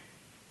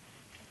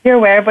you're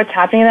aware of what's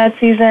happening in that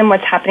season,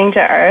 what's happening to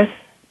Earth,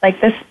 like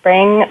this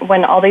spring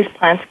when all these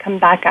plants come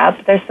back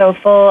up, they're so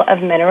full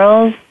of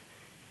minerals,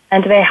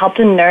 and they help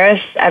to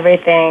nourish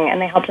everything,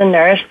 and they help to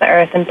nourish the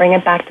Earth and bring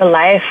it back to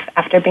life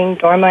after being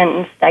dormant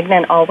and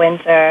stagnant all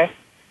winter.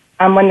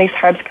 When these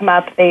herbs come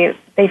up, they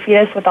feed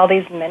us with all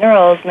these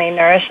minerals, and they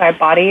nourish our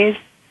bodies.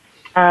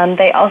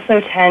 They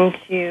also tend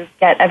to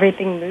get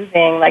everything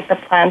moving, like the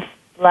plant's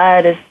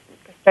blood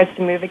starts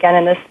to move again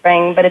in the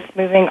spring, but it's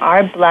moving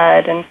our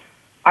blood and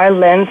our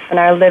lymph and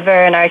our liver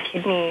and our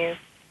kidneys.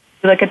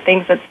 If you look at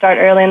things that start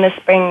early in the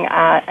spring,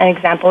 an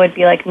example would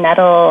be like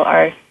nettle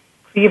or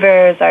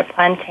cleavers or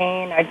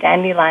plantain or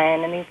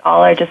dandelion, and these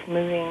all are just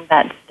moving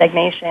that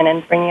stagnation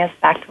and bringing us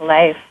back to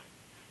life.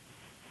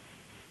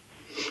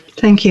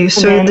 Thank you.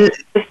 So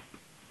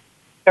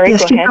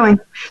yes, keep going.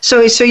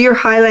 So you're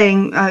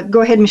highlighting.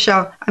 Go ahead,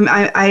 Michelle.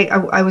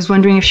 I was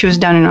wondering if she was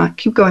done or not.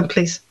 Keep going,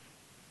 please.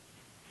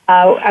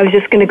 I was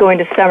just going to go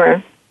into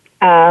summer.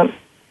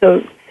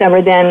 So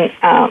summer, then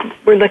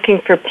we're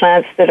looking for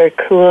plants that are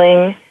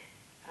cooling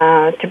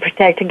to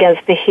protect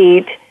against the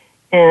heat.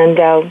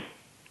 And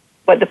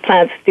what the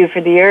plants do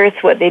for the earth,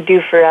 what they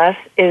do for us,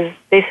 is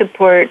they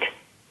support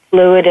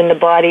fluid in the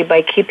body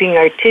by keeping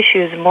our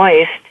tissues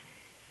moist.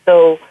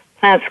 So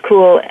plants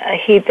cool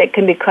heat that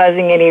can be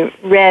causing any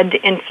red,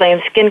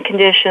 inflamed skin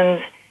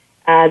conditions.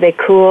 They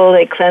cool,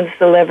 they cleanse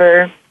the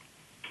liver.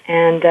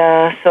 And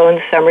so in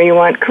the summer, you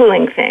want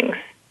cooling things.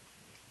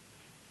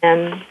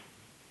 And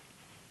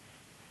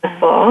the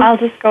fall? I'll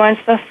just go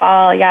into the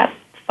fall. Yeah,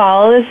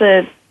 fall is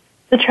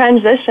the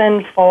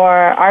transition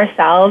for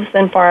ourselves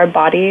and for our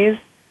bodies.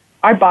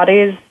 Our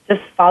bodies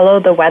just follow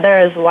the weather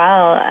as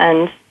well.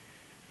 And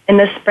in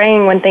the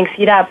spring, when things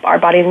heat up, our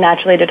bodies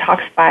naturally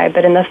detoxify.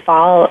 But in the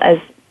fall, as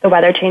the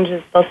weather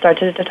changes, they'll start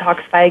to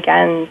detoxify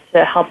again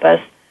to help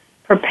us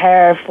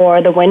prepare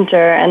for the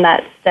winter and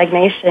that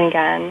stagnation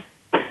again.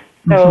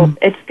 So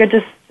it's good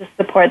to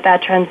support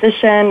that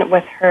transition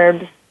with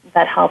herbs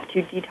that help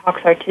to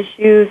detox our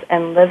tissues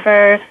and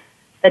liver,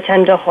 that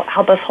tend to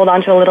help us hold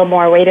on to a little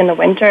more weight in the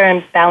winter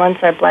and balance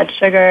our blood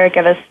sugar,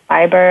 give us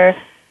fiber.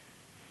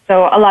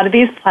 So a lot of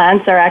these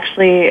plants are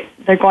actually,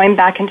 they're going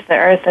back into the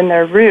earth and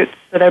their roots,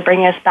 so they're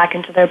bringing us back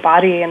into their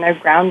body and they're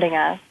grounding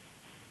us.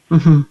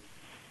 Mm-hmm.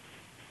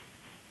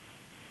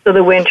 So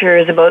the winter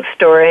is about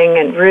storing,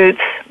 and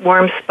roots,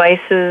 warm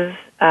spices,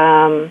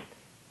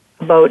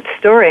 about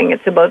storing.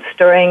 It's about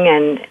storing,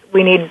 and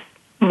we need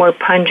more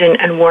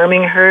pungent and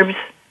warming herbs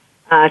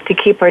to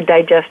keep our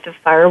digestive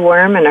fire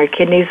warm and our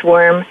kidneys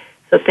warm.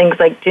 So things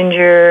like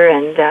ginger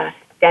and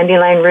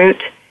dandelion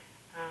root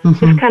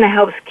just kind of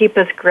helps keep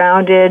us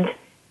grounded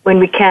when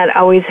we can't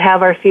always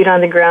have our feet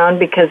on the ground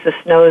because the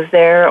snow's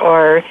there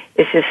or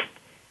it's just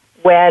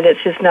wet,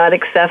 it's just not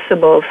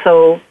accessible.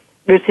 So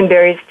roots and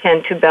berries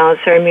tend to balance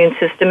our immune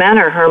system and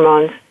our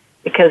hormones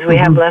because we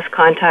have less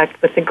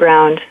contact with the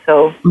ground.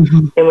 So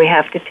then we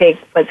have to take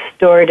what's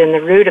stored in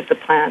the root of the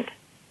plant.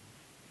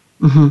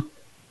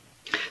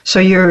 So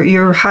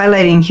you're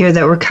highlighting here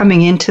that we're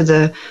coming into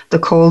the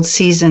cold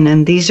season,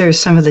 and these are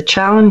some of the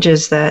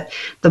challenges that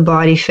the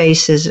body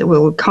faces.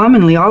 Well,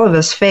 commonly all of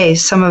us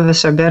face. Some of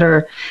us are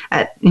better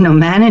at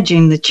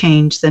managing the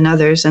change than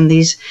others, and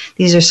these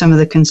are some of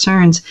the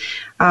concerns.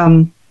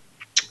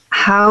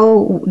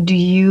 How would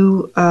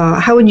you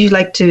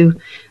like to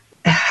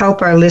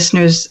help our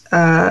listeners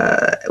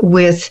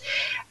with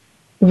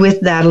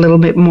that a little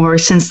bit more,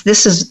 since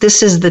this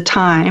is the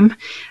time?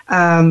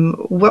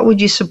 What would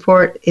you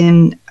support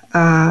in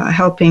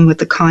helping with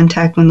the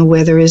contact when the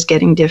weather is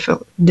getting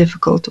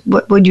difficult?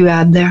 What would you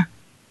add there?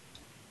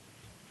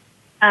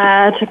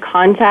 To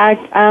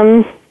contact,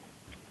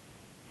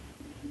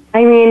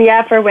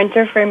 for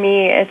winter for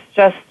me, it's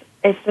just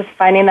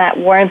finding that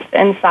warmth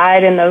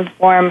inside and those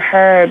warm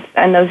herbs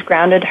and those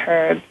grounded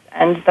herbs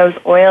and those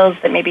oils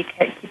that maybe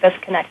keep us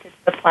connected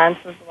to the plants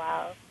as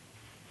well.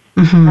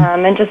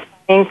 And just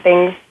finding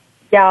things,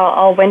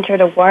 all winter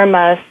to warm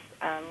us.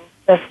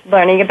 Just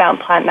learning about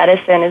plant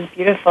medicine is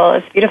beautiful.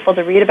 It's beautiful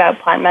to read about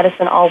plant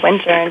medicine all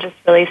winter and just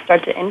really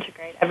start to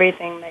integrate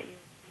everything that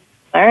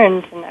you've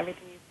learned and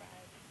everything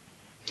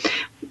you've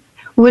read.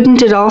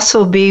 wouldn't it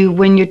also be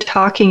when you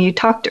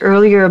talked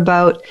earlier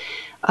about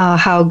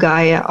how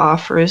Gaia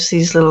offers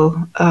these little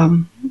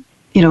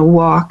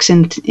walks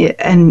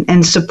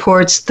and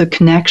supports the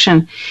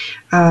connection.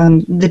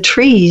 The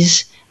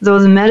trees, though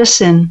the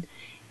medicine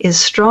is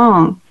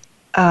strong,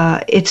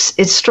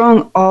 it's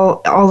strong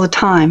all the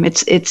time.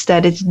 It's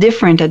that it's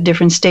different at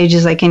different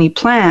stages, like any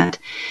plant.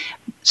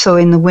 So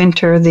in the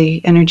winter,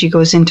 the energy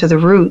goes into the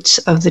roots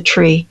of the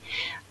tree.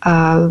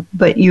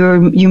 But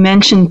you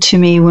mentioned to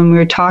me when we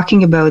were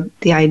talking about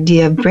the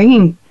idea of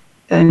bringing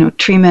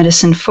tree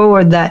medicine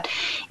forward, that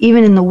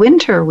even in the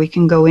winter we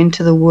can go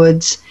into the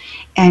woods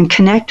and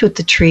connect with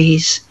the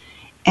trees,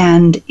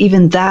 and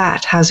even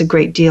that has a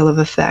great deal of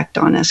effect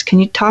on us. Can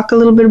you talk a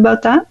little bit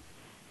about that?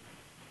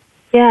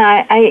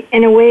 Yeah, I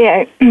in a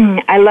way,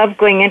 I love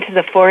going into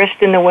the forest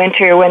in the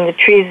winter when the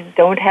trees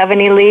don't have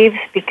any leaves,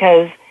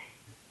 because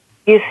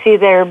you see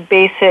their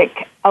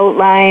basic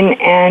outline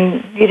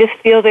and you just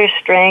feel their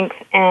strength,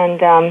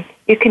 and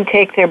you can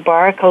take their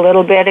bark a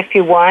little bit if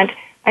you want.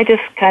 I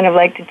just kind of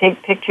like to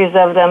take pictures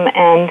of them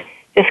and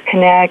just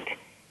connect,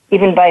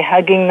 even by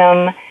hugging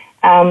them.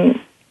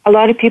 A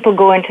lot of people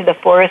go into the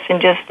forest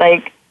and just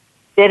like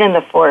sit in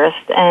the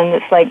forest, and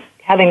it's like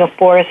having a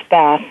forest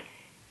bath.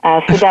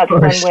 So that's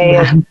one way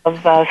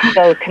of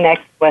still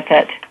connect with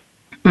it.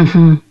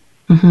 Mm-hmm.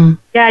 Mm-hmm.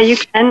 Yeah, you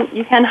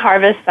can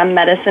harvest some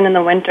medicine in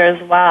the winter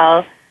as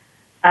well.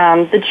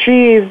 The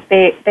trees,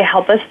 they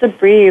help us to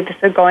breathe.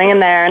 So going in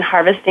there and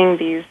harvesting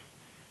these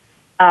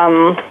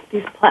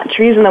plant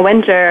trees in the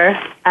winter,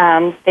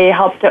 they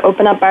help to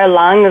open up our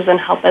lungs and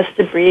help us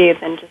to breathe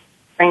and just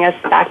bring us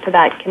back to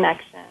that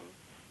connection.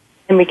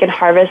 And we could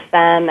harvest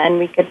them, and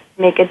we could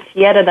make a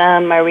tea out of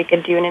them, or we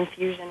could do an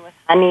infusion with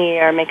honey,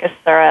 or make a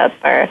syrup,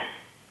 or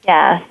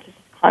just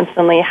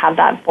constantly have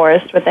that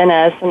forest within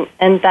us.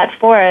 And that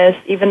forest,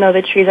 even though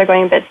the trees are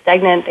going a bit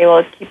stagnant, they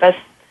will keep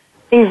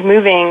things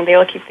moving. They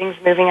will keep things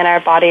moving in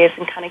our bodies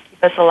and kind of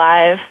keep us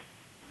alive.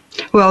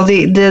 Well,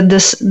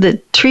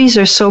 the trees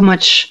are so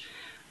much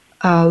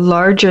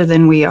larger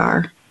than we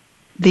are.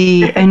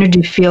 The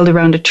energy field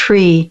around a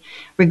tree,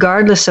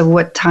 regardless of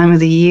what time of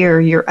the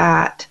year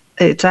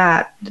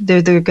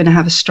they're going to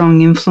have a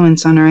strong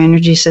influence on our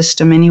energy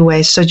system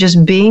anyway. So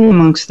just being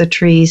amongst the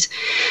trees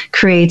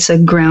creates a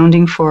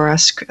grounding for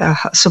us,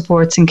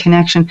 supports and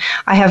connection.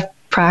 I have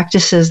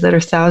practices that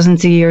are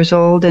thousands of years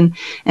old, and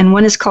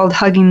one is called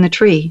hugging the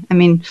tree. I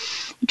mean,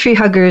 tree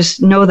huggers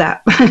know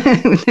that.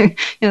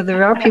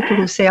 There are people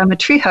who say, I'm a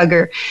tree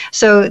hugger.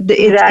 So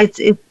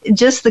it's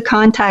just the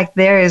contact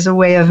there is a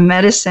way of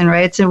medicine,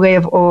 right? It's a way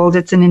of old.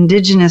 It's an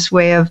indigenous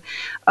way of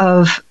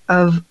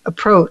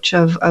approach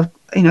of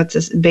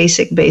it's a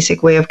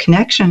basic way of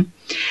connection.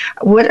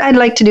 What I'd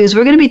like to do is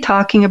we're going to be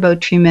talking about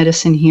tree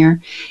medicine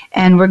here,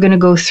 and we're going to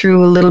go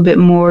through a little bit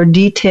more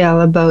detail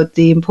about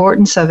the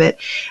importance of it.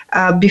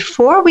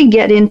 Before we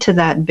get into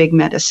that big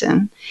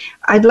medicine,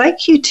 I'd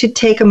like you to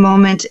take a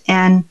moment,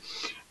 and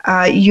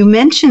you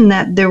mentioned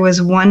that there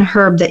was one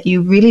herb that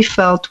you really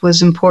felt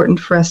was important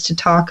for us to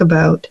talk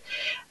about,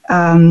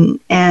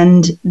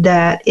 and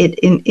that it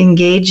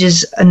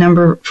engages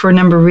for a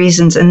number of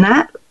reasons, and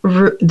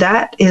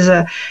that is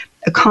a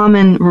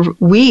common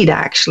weed,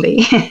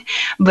 actually,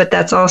 but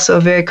that's also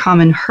a very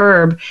common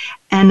herb.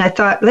 And I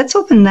thought, let's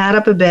open that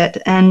up a bit.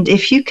 And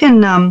if you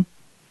can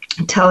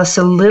tell us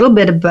a little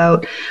bit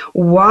about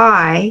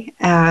why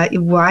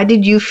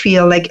did you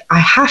feel like I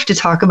have to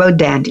talk about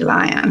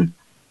dandelion?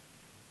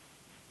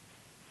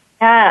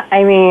 Yeah,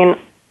 I mean,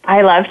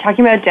 I love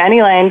talking about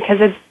dandelion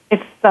because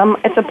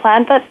it's a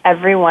plant that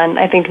everyone,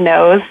 I think,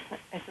 knows.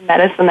 It's a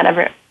medicine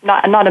that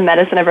not a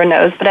medicine everyone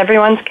knows, but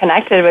everyone's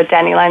connected with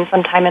dandelions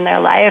sometime in their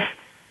life.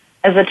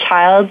 As a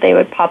child, they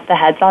would pop the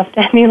heads off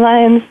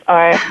dandelions,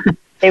 or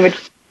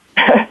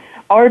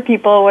or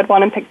people would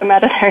want to pick them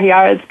out of their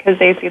yards because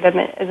they see them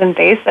as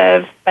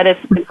invasive. But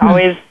it's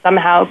always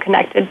somehow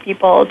connected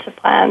people to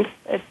plants.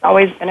 It's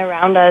always been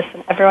around us,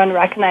 and everyone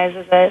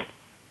recognizes it.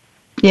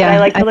 Yeah, I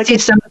like to look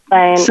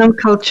at some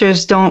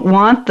cultures don't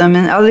want them,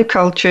 and other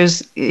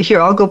cultures, here,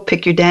 I'll go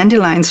pick your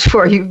dandelions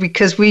for you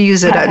because we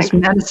use it as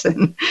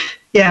medicine.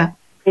 Yeah.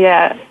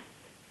 Yeah.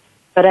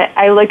 But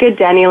I look at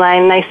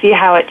dandelion and I see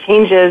how it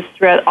changes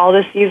throughout all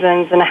the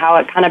seasons, and how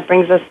it kind of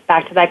brings us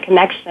back to that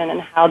connection, and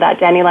how that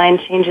dandelion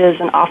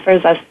changes and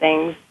offers us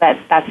things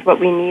that's what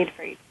we need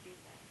for each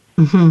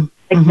season.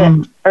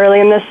 Mm-hmm.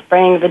 Early in the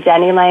spring, the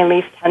dandelion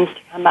leaf tends to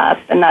come up,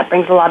 and that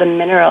brings a lot of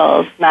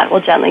minerals, and that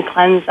will gently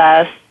cleanse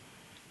us.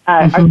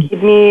 Our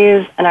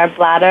kidneys and our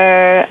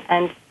bladder,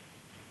 and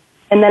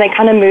then it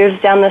kind of moves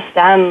down the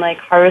stem, like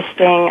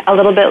harvesting a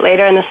little bit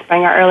later in the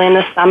spring or early in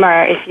the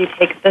summer. If you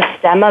take the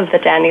stem of the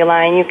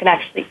dandelion, you can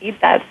actually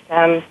eat that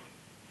stem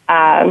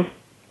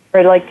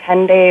for like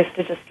 10 days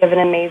to just give an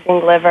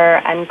amazing liver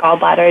and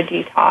gallbladder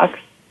detox.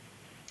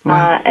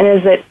 Wow. And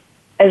as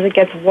it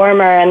gets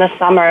warmer in the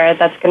summer,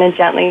 that's going to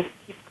gently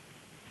keep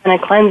kind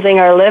of cleansing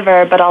our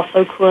liver, but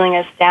also cooling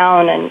us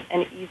down and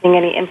easing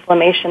any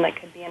inflammation that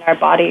could be in our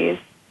bodies.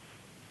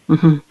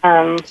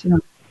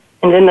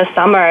 And in the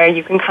summer,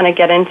 you can kind of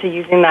get into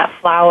using that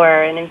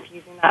flower and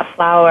infusing that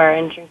flower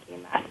and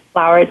drinking that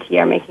flower tea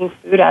or making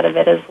food out of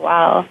it as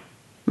well.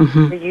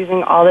 We're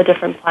using all the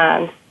different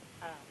plants.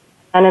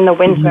 And in the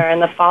winter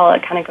and the fall,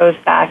 it kind of goes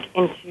back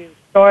into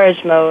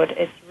storage mode.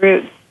 Its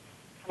roots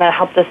kind of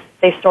help us,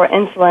 they store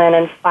insulin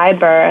and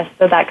fiber,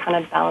 so that kind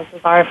of balances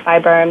our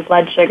fiber and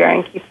blood sugar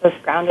and keeps us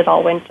grounded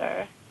all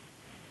winter.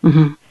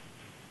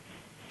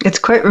 It's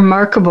quite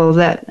remarkable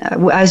that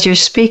as you're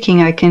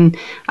speaking,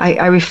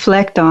 I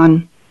reflect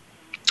on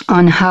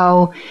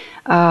how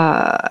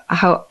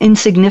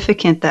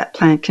insignificant that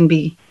plant can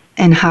be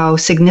and how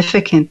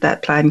significant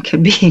that plant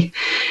could be.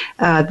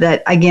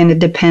 That again, it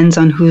depends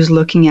on who's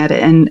looking at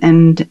it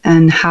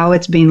and how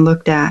it's being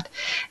looked at.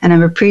 And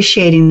I'm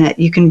appreciating that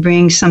you can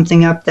bring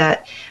something up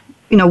that,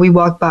 we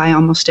walk by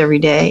almost every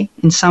day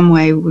in some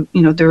way.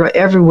 They're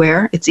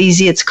everywhere. It's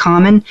easy, it's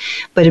common,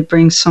 but it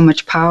brings so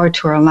much power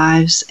to our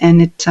lives,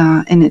 and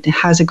it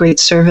has a great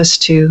service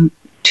to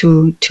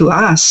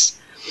us.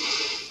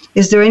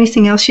 Is there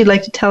anything else you'd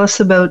like to tell us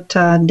about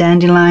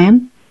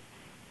dandelion?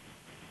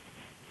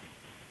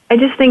 I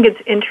just think it's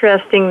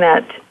interesting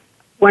that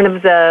one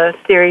of the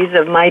theories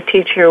of my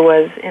teacher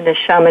was in a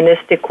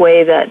shamanistic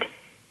way that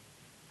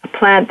a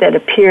plant that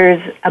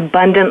appears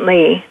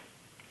abundantly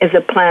is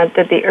a plant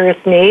that the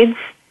earth needs.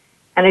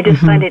 And I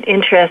just find it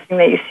interesting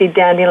that you see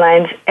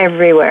dandelions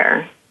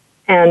everywhere,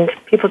 and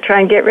people try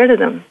and get rid of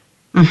them.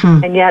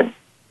 And yet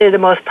they're the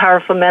most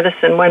powerful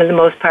medicine, one of the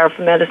most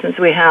powerful medicines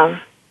we have,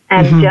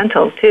 and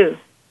gentle too.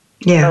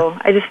 Yeah. So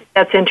I just think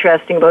that's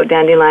interesting about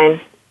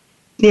dandelion.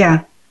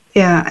 Yeah.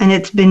 Yeah, and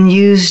it's been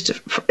used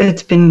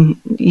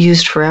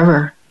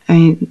forever. I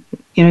mean,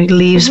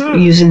 leaves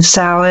used in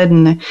salad,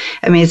 and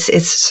I mean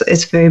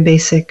it's very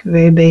basic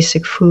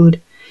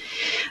food.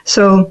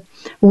 So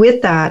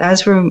with that,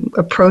 as we're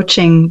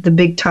approaching the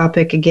big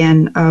topic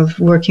again of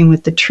working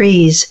with the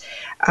trees,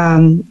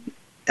 I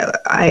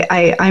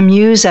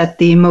muse at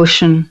the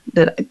emotion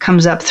that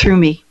comes up through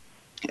me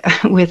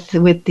with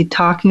the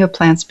talking of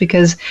plants,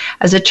 because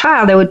as a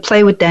child I would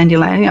play with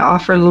dandelion,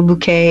 offer a little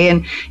bouquet,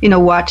 and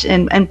watch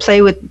and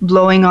play with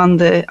blowing on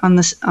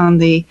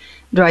the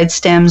dried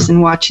stems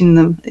and watching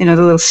the the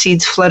little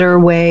seeds flutter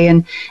away,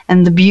 and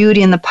the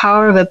beauty and the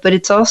power of it. But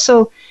it's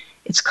also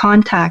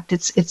contact.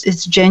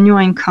 It's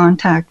genuine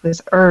contact with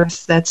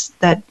earth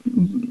that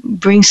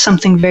brings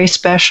something very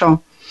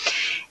special.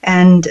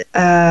 And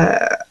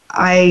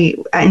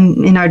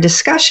in our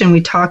discussion we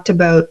talked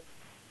about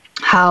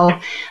how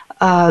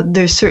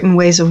there's certain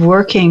ways of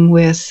working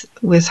with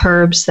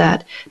herbs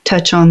that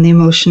touch on the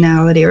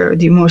emotionality or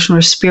the emotional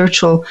or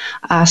spiritual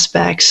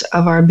aspects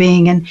of our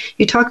being. And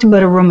you talked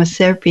about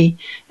aromatherapy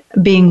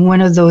being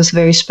one of those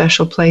very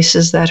special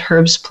places that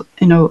herbs,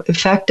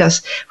 affect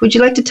us. Would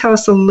you like to tell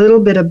us a little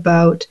bit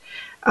about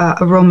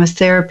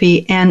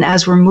aromatherapy? And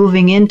as we're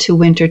moving into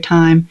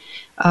wintertime,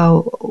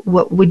 how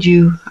would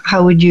you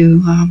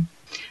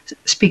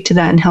speak to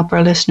that and help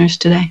our listeners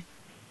today?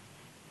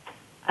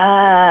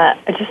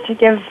 Just to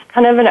give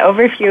kind of an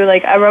overview,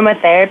 like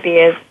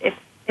aromatherapy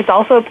it's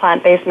also a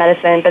plant-based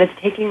medicine, but it's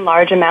taking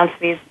large amounts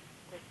of these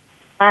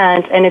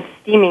plants and it's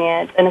steaming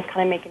it, and it's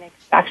kind of making an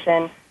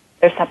extraction.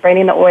 They're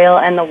separating the oil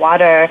and the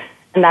water,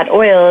 and that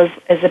oil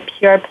is a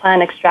pure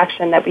plant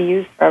extraction that we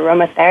use for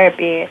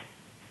aromatherapy.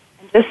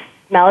 And just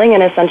smelling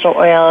an essential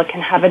oil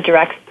can have a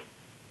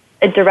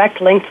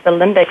direct link to the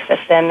limbic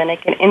system, and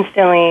it can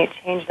instantly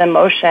change the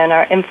emotion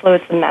or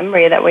influence the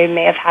memory that we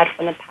may have had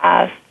from the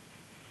past.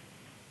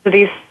 So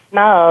these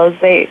smells,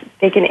 they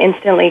can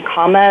instantly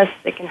calm us.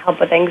 They can help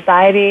with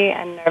anxiety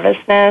and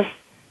nervousness.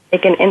 They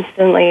can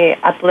instantly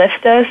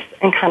uplift us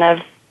and kind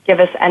of give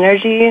us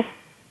energy.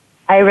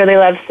 I really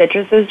love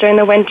citruses during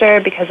the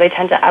winter because they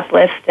tend to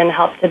uplift and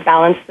help to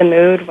balance the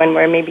mood when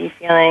we're maybe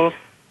feeling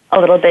a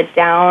little bit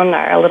down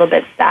or a little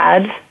bit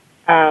sad.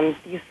 And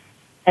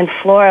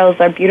florals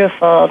are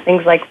beautiful.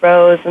 Things like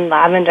rose and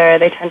lavender,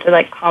 they tend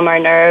to calm our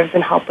nerves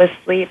and help with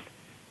sleep.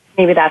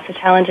 Maybe that's a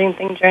challenging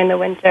thing during the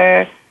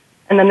winter.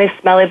 And then the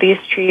smell of these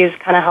trees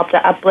kind of help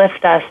to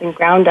uplift us and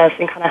ground us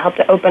and kind of help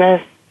to open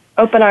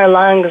our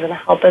lungs and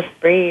help us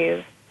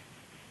breathe.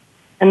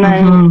 And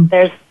then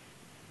there's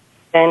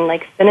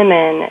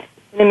cinnamon.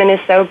 Cinnamon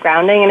is so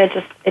grounding, and it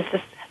just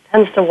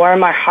tends to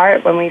warm our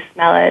heart when we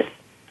smell it.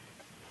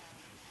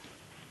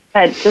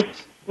 But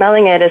just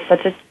smelling it is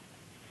such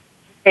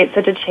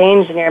a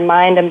change in your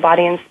mind and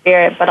body and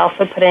spirit, but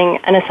also putting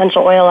an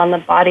essential oil on the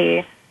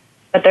body.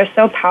 But they're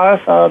so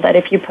powerful that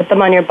if you put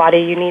them on your body,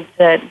 you need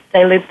to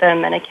dilute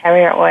them in a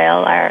carrier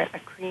oil or a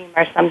cream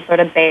or some sort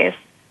of base.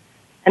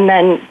 And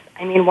then,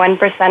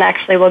 1%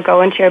 actually will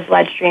go into your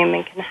bloodstream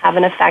and can have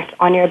an effect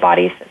on your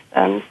body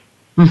systems.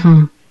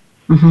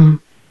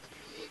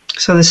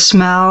 So the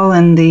smell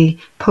and the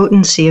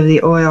potency of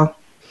the oil.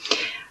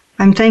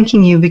 I'm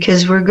thanking you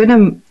because we're going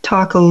to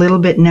talk a little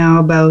bit now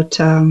about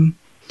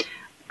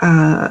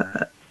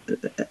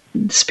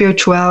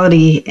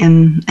spirituality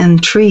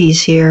and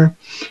trees here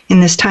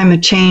in this time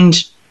of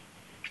change.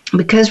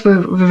 because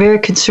we're very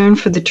concerned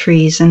for the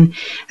trees, and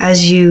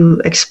as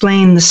you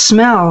explain, the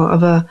smell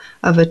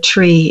of a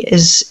tree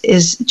is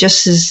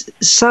just as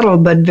subtle,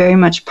 but very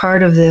much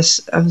part of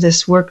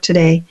this work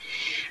today.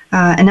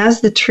 And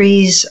as the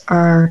trees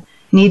are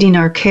needing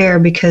our care,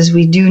 because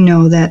we do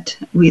know that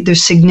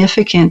there's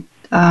significant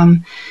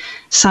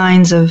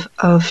signs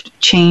of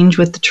change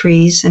with the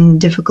trees and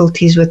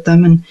difficulties with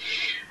them,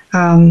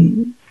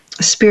 and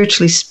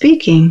spiritually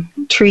speaking,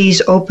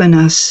 trees open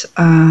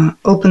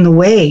the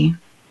way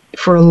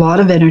for a lot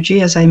of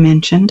energy, as I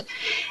mentioned,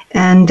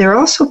 and they're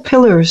also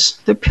pillars.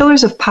 They're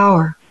pillars of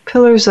power,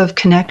 pillars of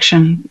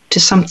connection to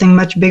something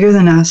much bigger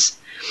than us.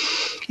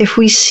 If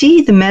we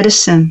see the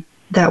medicine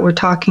that we're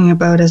talking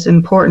about as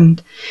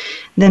important,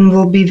 then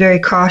we'll be very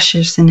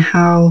cautious in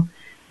how,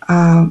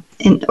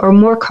 or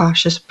more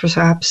cautious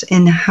perhaps,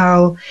 in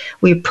how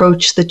we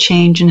approach the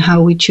change and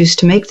how we choose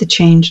to make the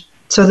change.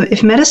 So that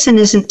if medicine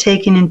isn't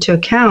taken into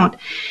account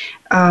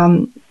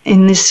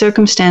in these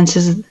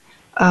circumstances,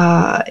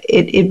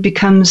 it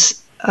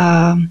becomes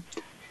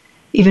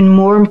even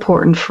more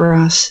important for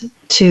us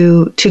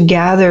to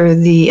gather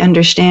the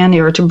understanding,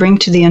 or to bring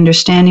to the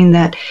understanding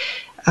that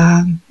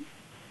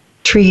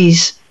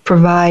trees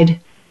provide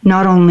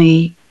not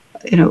only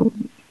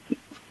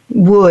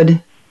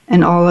wood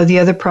and all of the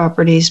other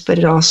properties, but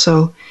it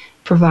also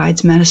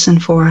provides medicine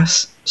for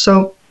us.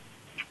 So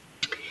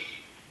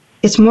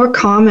it's more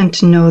common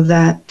to know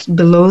that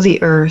below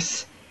the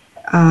earth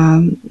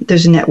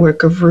there's a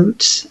network of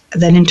roots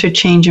that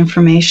interchange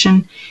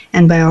information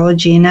and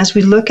biology. And as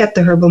we look at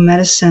the herbal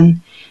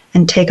medicine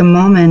and take a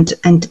moment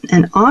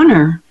and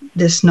honor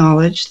this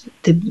knowledge,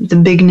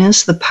 the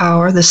bigness, the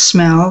power, the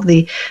smell,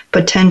 the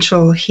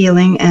potential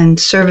healing and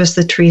service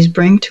the trees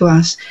bring to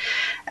us,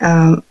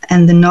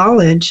 and the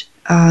knowledge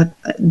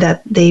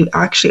that they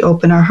actually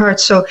open our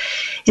hearts. So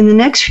in the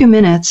next few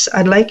minutes,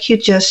 I'd like you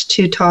just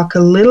to talk a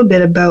little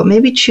bit about,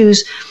 maybe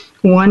choose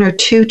one or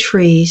two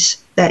trees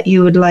that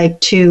you would like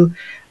to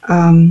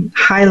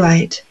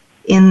highlight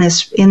in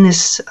this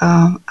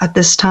at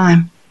this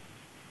time.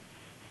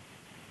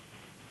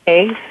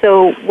 Okay,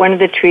 so one of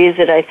the trees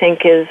that I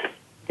think is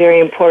very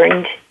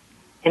important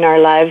in our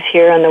lives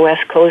here on the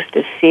West Coast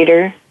is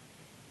cedar.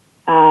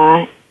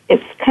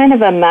 It's kind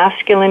of a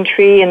masculine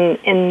tree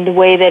in the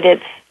way that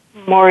it's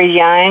more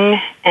yang,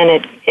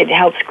 and it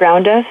helps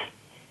ground us.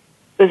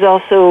 It was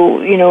also,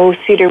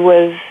 cedar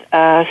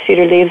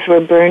leaves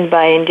were burned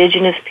by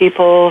indigenous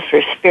people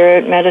for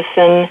spirit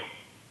medicine.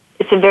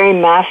 It's a very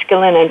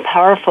masculine and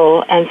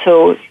powerful, and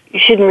so you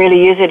shouldn't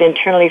really use it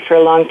internally for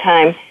a long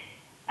time.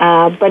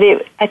 But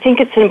I think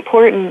it's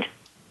important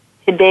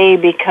today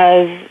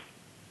because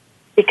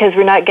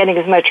we're not getting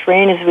as much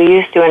rain as we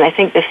used to, and I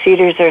think the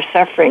cedars are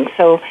suffering.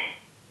 So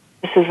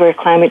this is where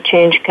climate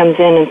change comes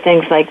in and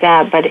things like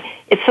that. But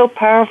it's so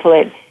powerful.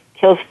 It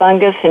kills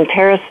fungus and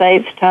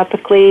parasites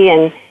topically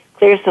and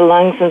clears the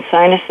lungs and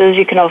sinuses.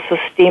 You can also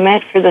steam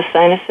it for the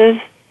sinuses.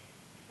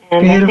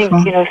 And beautiful.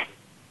 I think,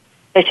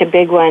 such a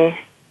big one.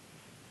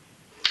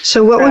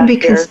 So what would be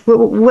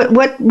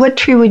what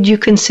tree would you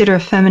consider a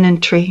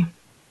feminine tree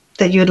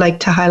that you'd like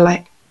to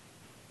highlight?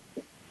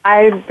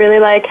 I really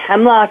like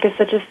hemlock. It's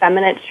such a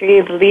feminine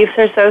tree. The leaves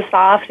are so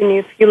soft, and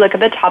if you look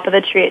at the top of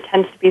the tree, it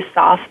tends to be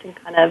soft and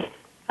kind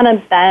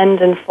of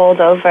bend and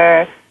fold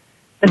over.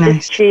 But nice.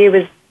 This tree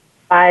was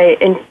by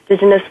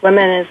indigenous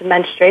women as a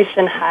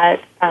menstruation hat.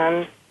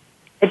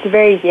 It's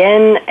very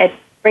yin. It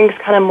brings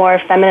kind of more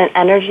feminine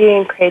energy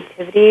and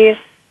creativity.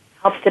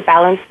 Helps to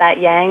balance that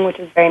yang, which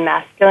is very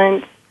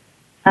masculine.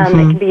 It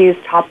can be used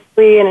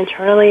topically and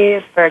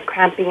internally for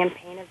cramping and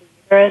pain of the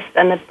uterus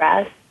and the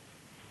breast.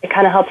 It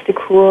kind of helps to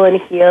cool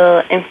and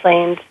heal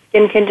inflamed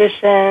skin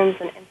conditions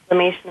and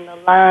inflammation in the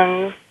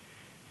lungs.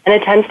 And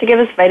it tends to give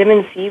us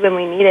vitamin C when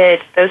we need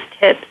it. Those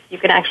tips, you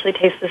can actually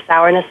taste the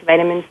sourness of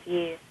vitamin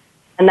C.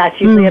 And that's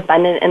usually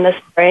abundant in the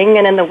spring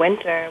and in the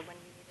winter when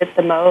we need it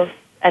the most.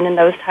 And in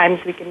those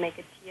times, we can make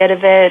a tea out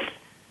of it,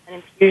 an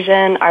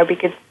infusion, or we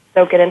could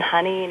soak it in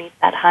honey and eat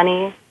that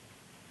honey.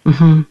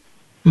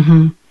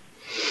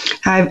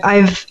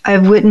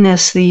 I've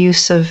witnessed the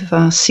use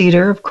of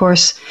cedar, of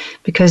course,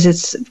 because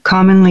it's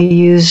commonly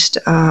used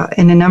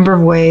in a number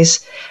of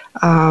ways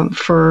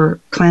for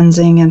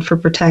cleansing and for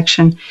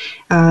protection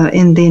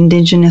in the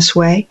indigenous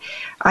way.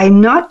 I'm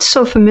not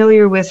so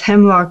familiar with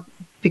hemlock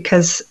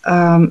because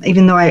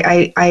even though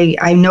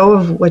I know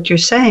of what you're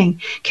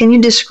saying, can you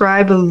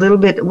describe a little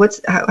bit what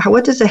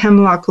does a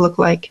hemlock look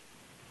like?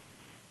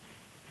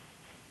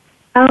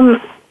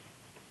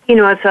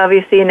 It's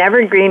obviously an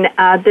evergreen.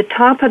 The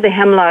top of the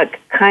hemlock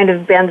kind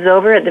of bends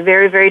over. At the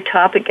very, very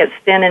top, it gets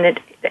thin, and it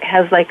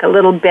has like a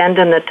little bend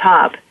in the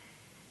top.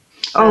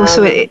 Oh,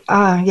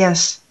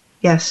 yes.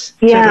 Yeah, so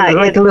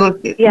like a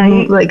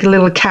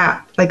little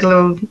cap, like a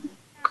little.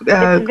 It's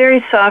a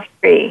very soft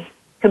tree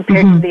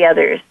compared to the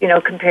others.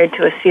 Compared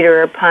to a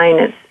cedar or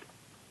pine,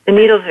 the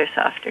needles are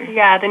softer.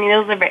 Yeah, the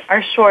needles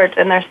are short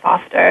and they're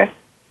softer.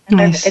 And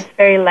nice. It's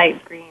very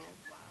light green as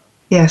well.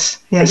 Yes.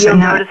 But you'll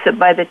notice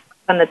it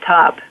on the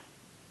top.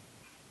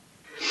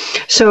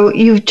 So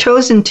you've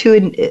chosen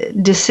two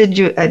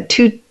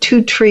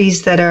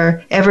trees that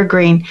are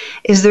evergreen.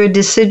 Is there a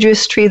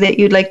deciduous tree that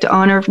you'd like to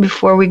honor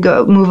before we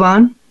move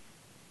on?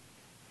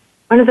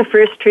 One of the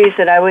first trees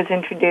that I was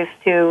introduced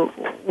to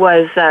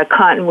was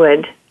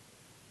cottonwood.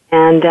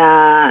 And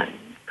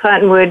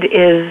cottonwood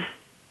is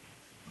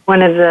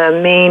one of the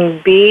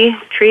main bee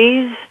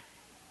trees.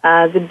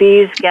 The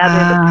bees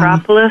gather the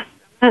propolis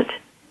from it.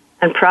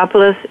 And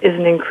propolis is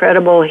an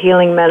incredible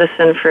healing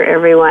medicine for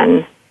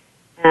everyone.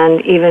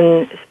 And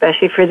even,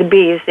 especially for the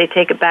bees, they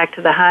take it back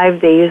to the hive.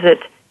 They use it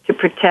to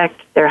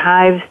protect their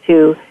hives,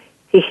 to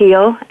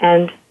heal,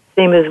 and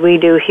same as we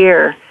do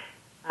here.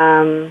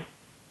 Do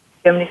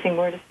you have anything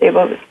more to say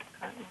about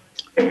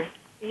this?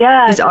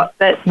 Yeah.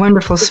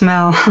 Wonderful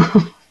smell.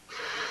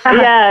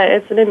 Yeah,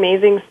 it's an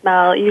amazing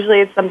smell.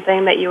 Usually it's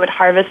something that you would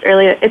harvest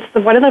early. It's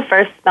one of the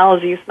first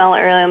smells you smell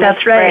early in the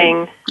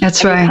spring.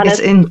 That's right. It's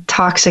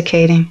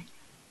intoxicating.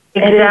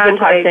 It is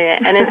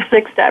intoxicating, and it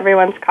sticks to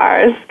everyone's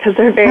cars because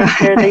they're very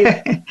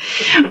scared.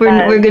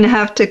 We're going to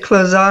have to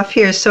close off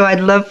here, so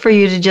I'd love for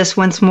you to just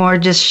once more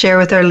just share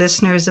with our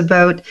listeners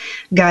about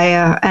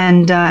Gaia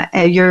and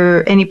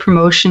any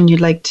promotion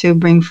you'd like to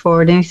bring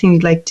forward, anything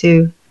you'd like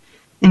to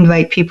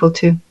invite people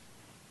to.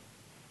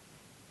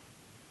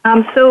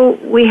 So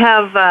we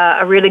have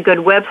a really good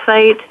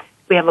website.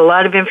 We have a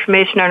lot of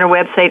information on our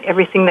website,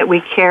 everything that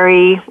we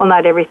carry. Well,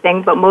 not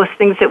everything, but most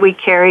things that we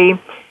carry.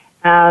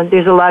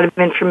 There's a lot of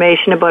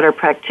information about our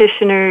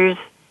practitioners,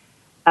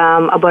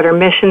 about our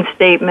mission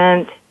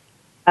statement.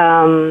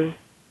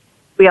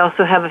 We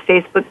also have a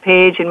Facebook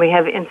page and we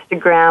have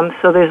Instagram,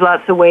 so there's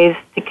lots of ways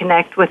to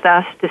connect with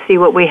us to see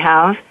what we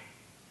have.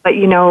 But,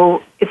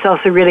 it's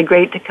also really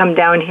great to come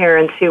down here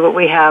and see what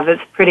we have.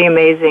 It's pretty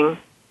amazing.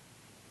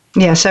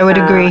 Yes, I would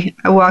agree.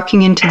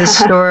 Walking into the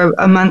store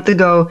a month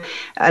ago,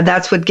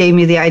 that's what gave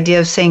me the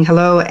idea of saying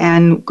hello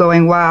and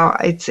going, wow,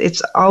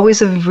 it's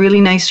always a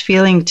really nice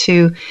feeling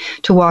to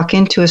walk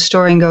into a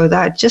store and go,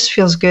 that just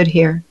feels good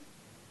here.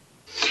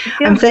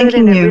 I'm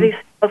thanking you. Really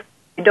smells,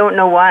 I don't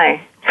know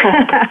why.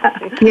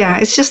 Yeah,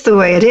 it's just the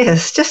way it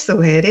is. Just the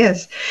way it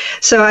is.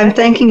 So I'm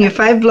thanking you.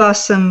 Five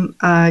Blossom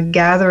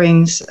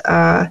Gatherings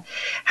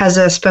has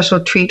a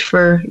special treat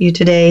for you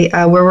today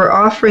where we're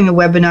offering a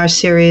webinar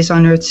series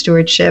on Earth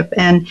Stewardship.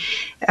 And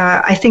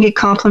I think it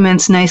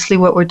complements nicely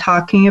what we're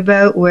talking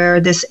about, where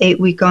this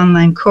 8-week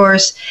online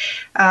course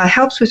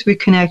helps with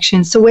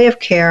reconnection. It's a way of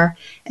care,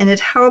 and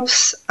it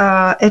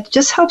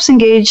just helps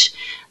engage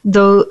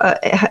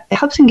it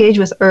helps engage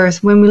with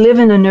Earth when we live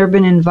in an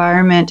urban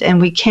environment and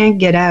we can't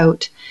get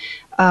out.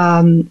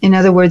 In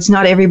other words,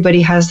 not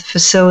everybody has the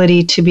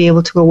facility to be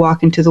able to go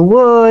walk into the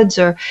woods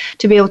or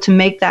to be able to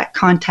make that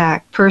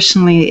contact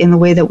personally in the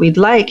way that we'd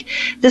like.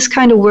 This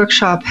kind of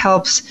workshop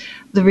helps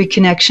the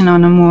reconnection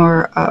on a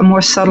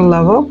more subtle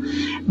level,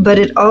 but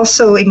it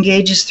also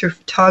engages through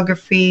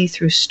photography,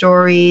 through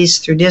stories,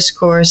 through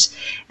discourse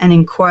and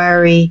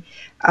inquiry.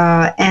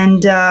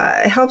 And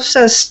it helps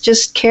us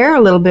just care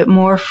a little bit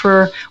more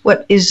for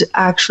what is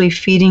actually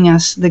feeding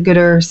us, the good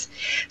earth.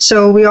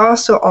 So we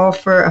also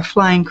offer a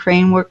flying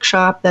crane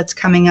workshop that's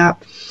coming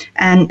up,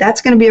 and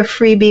that's going to be a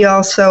freebie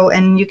also,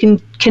 and you can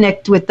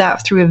connect with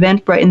that through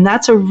Eventbrite. And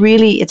that's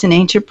it's an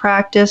ancient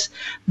practice,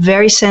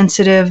 very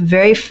sensitive,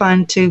 very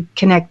fun to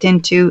connect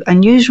into,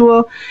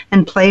 unusual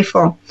and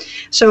playful.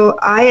 So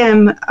I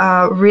am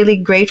really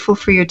grateful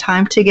for your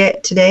time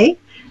today.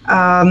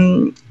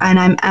 And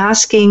I'm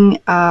asking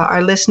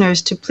our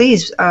listeners to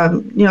please,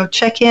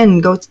 check in,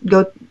 go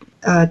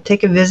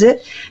take a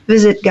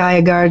visit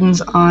Gaia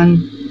Gardens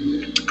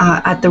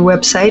at their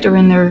website or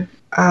in their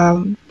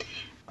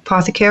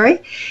apothecary.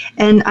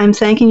 And I'm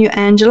thanking you,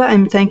 Angela.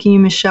 I'm thanking you,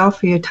 Michelle,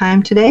 for your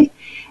time today.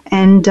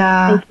 And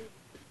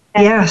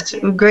yes,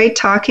 great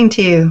talking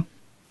to you.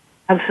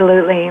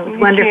 Absolutely, it was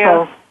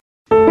wonderful.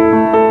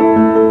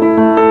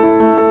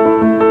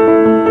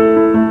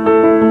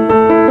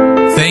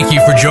 Thank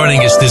you for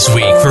joining us this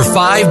week for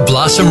 5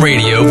 Blossom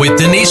Radio with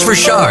Denise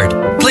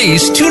Richard.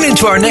 Please tune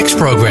into our next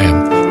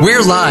program.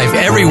 We're live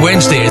every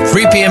Wednesday at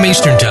 3 p.m.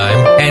 Eastern Time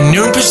and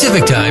noon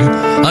Pacific Time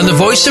on the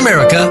Voice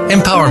America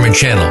Empowerment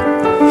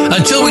Channel.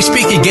 Until we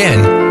speak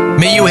again,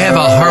 may you have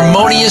a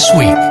harmonious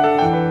week.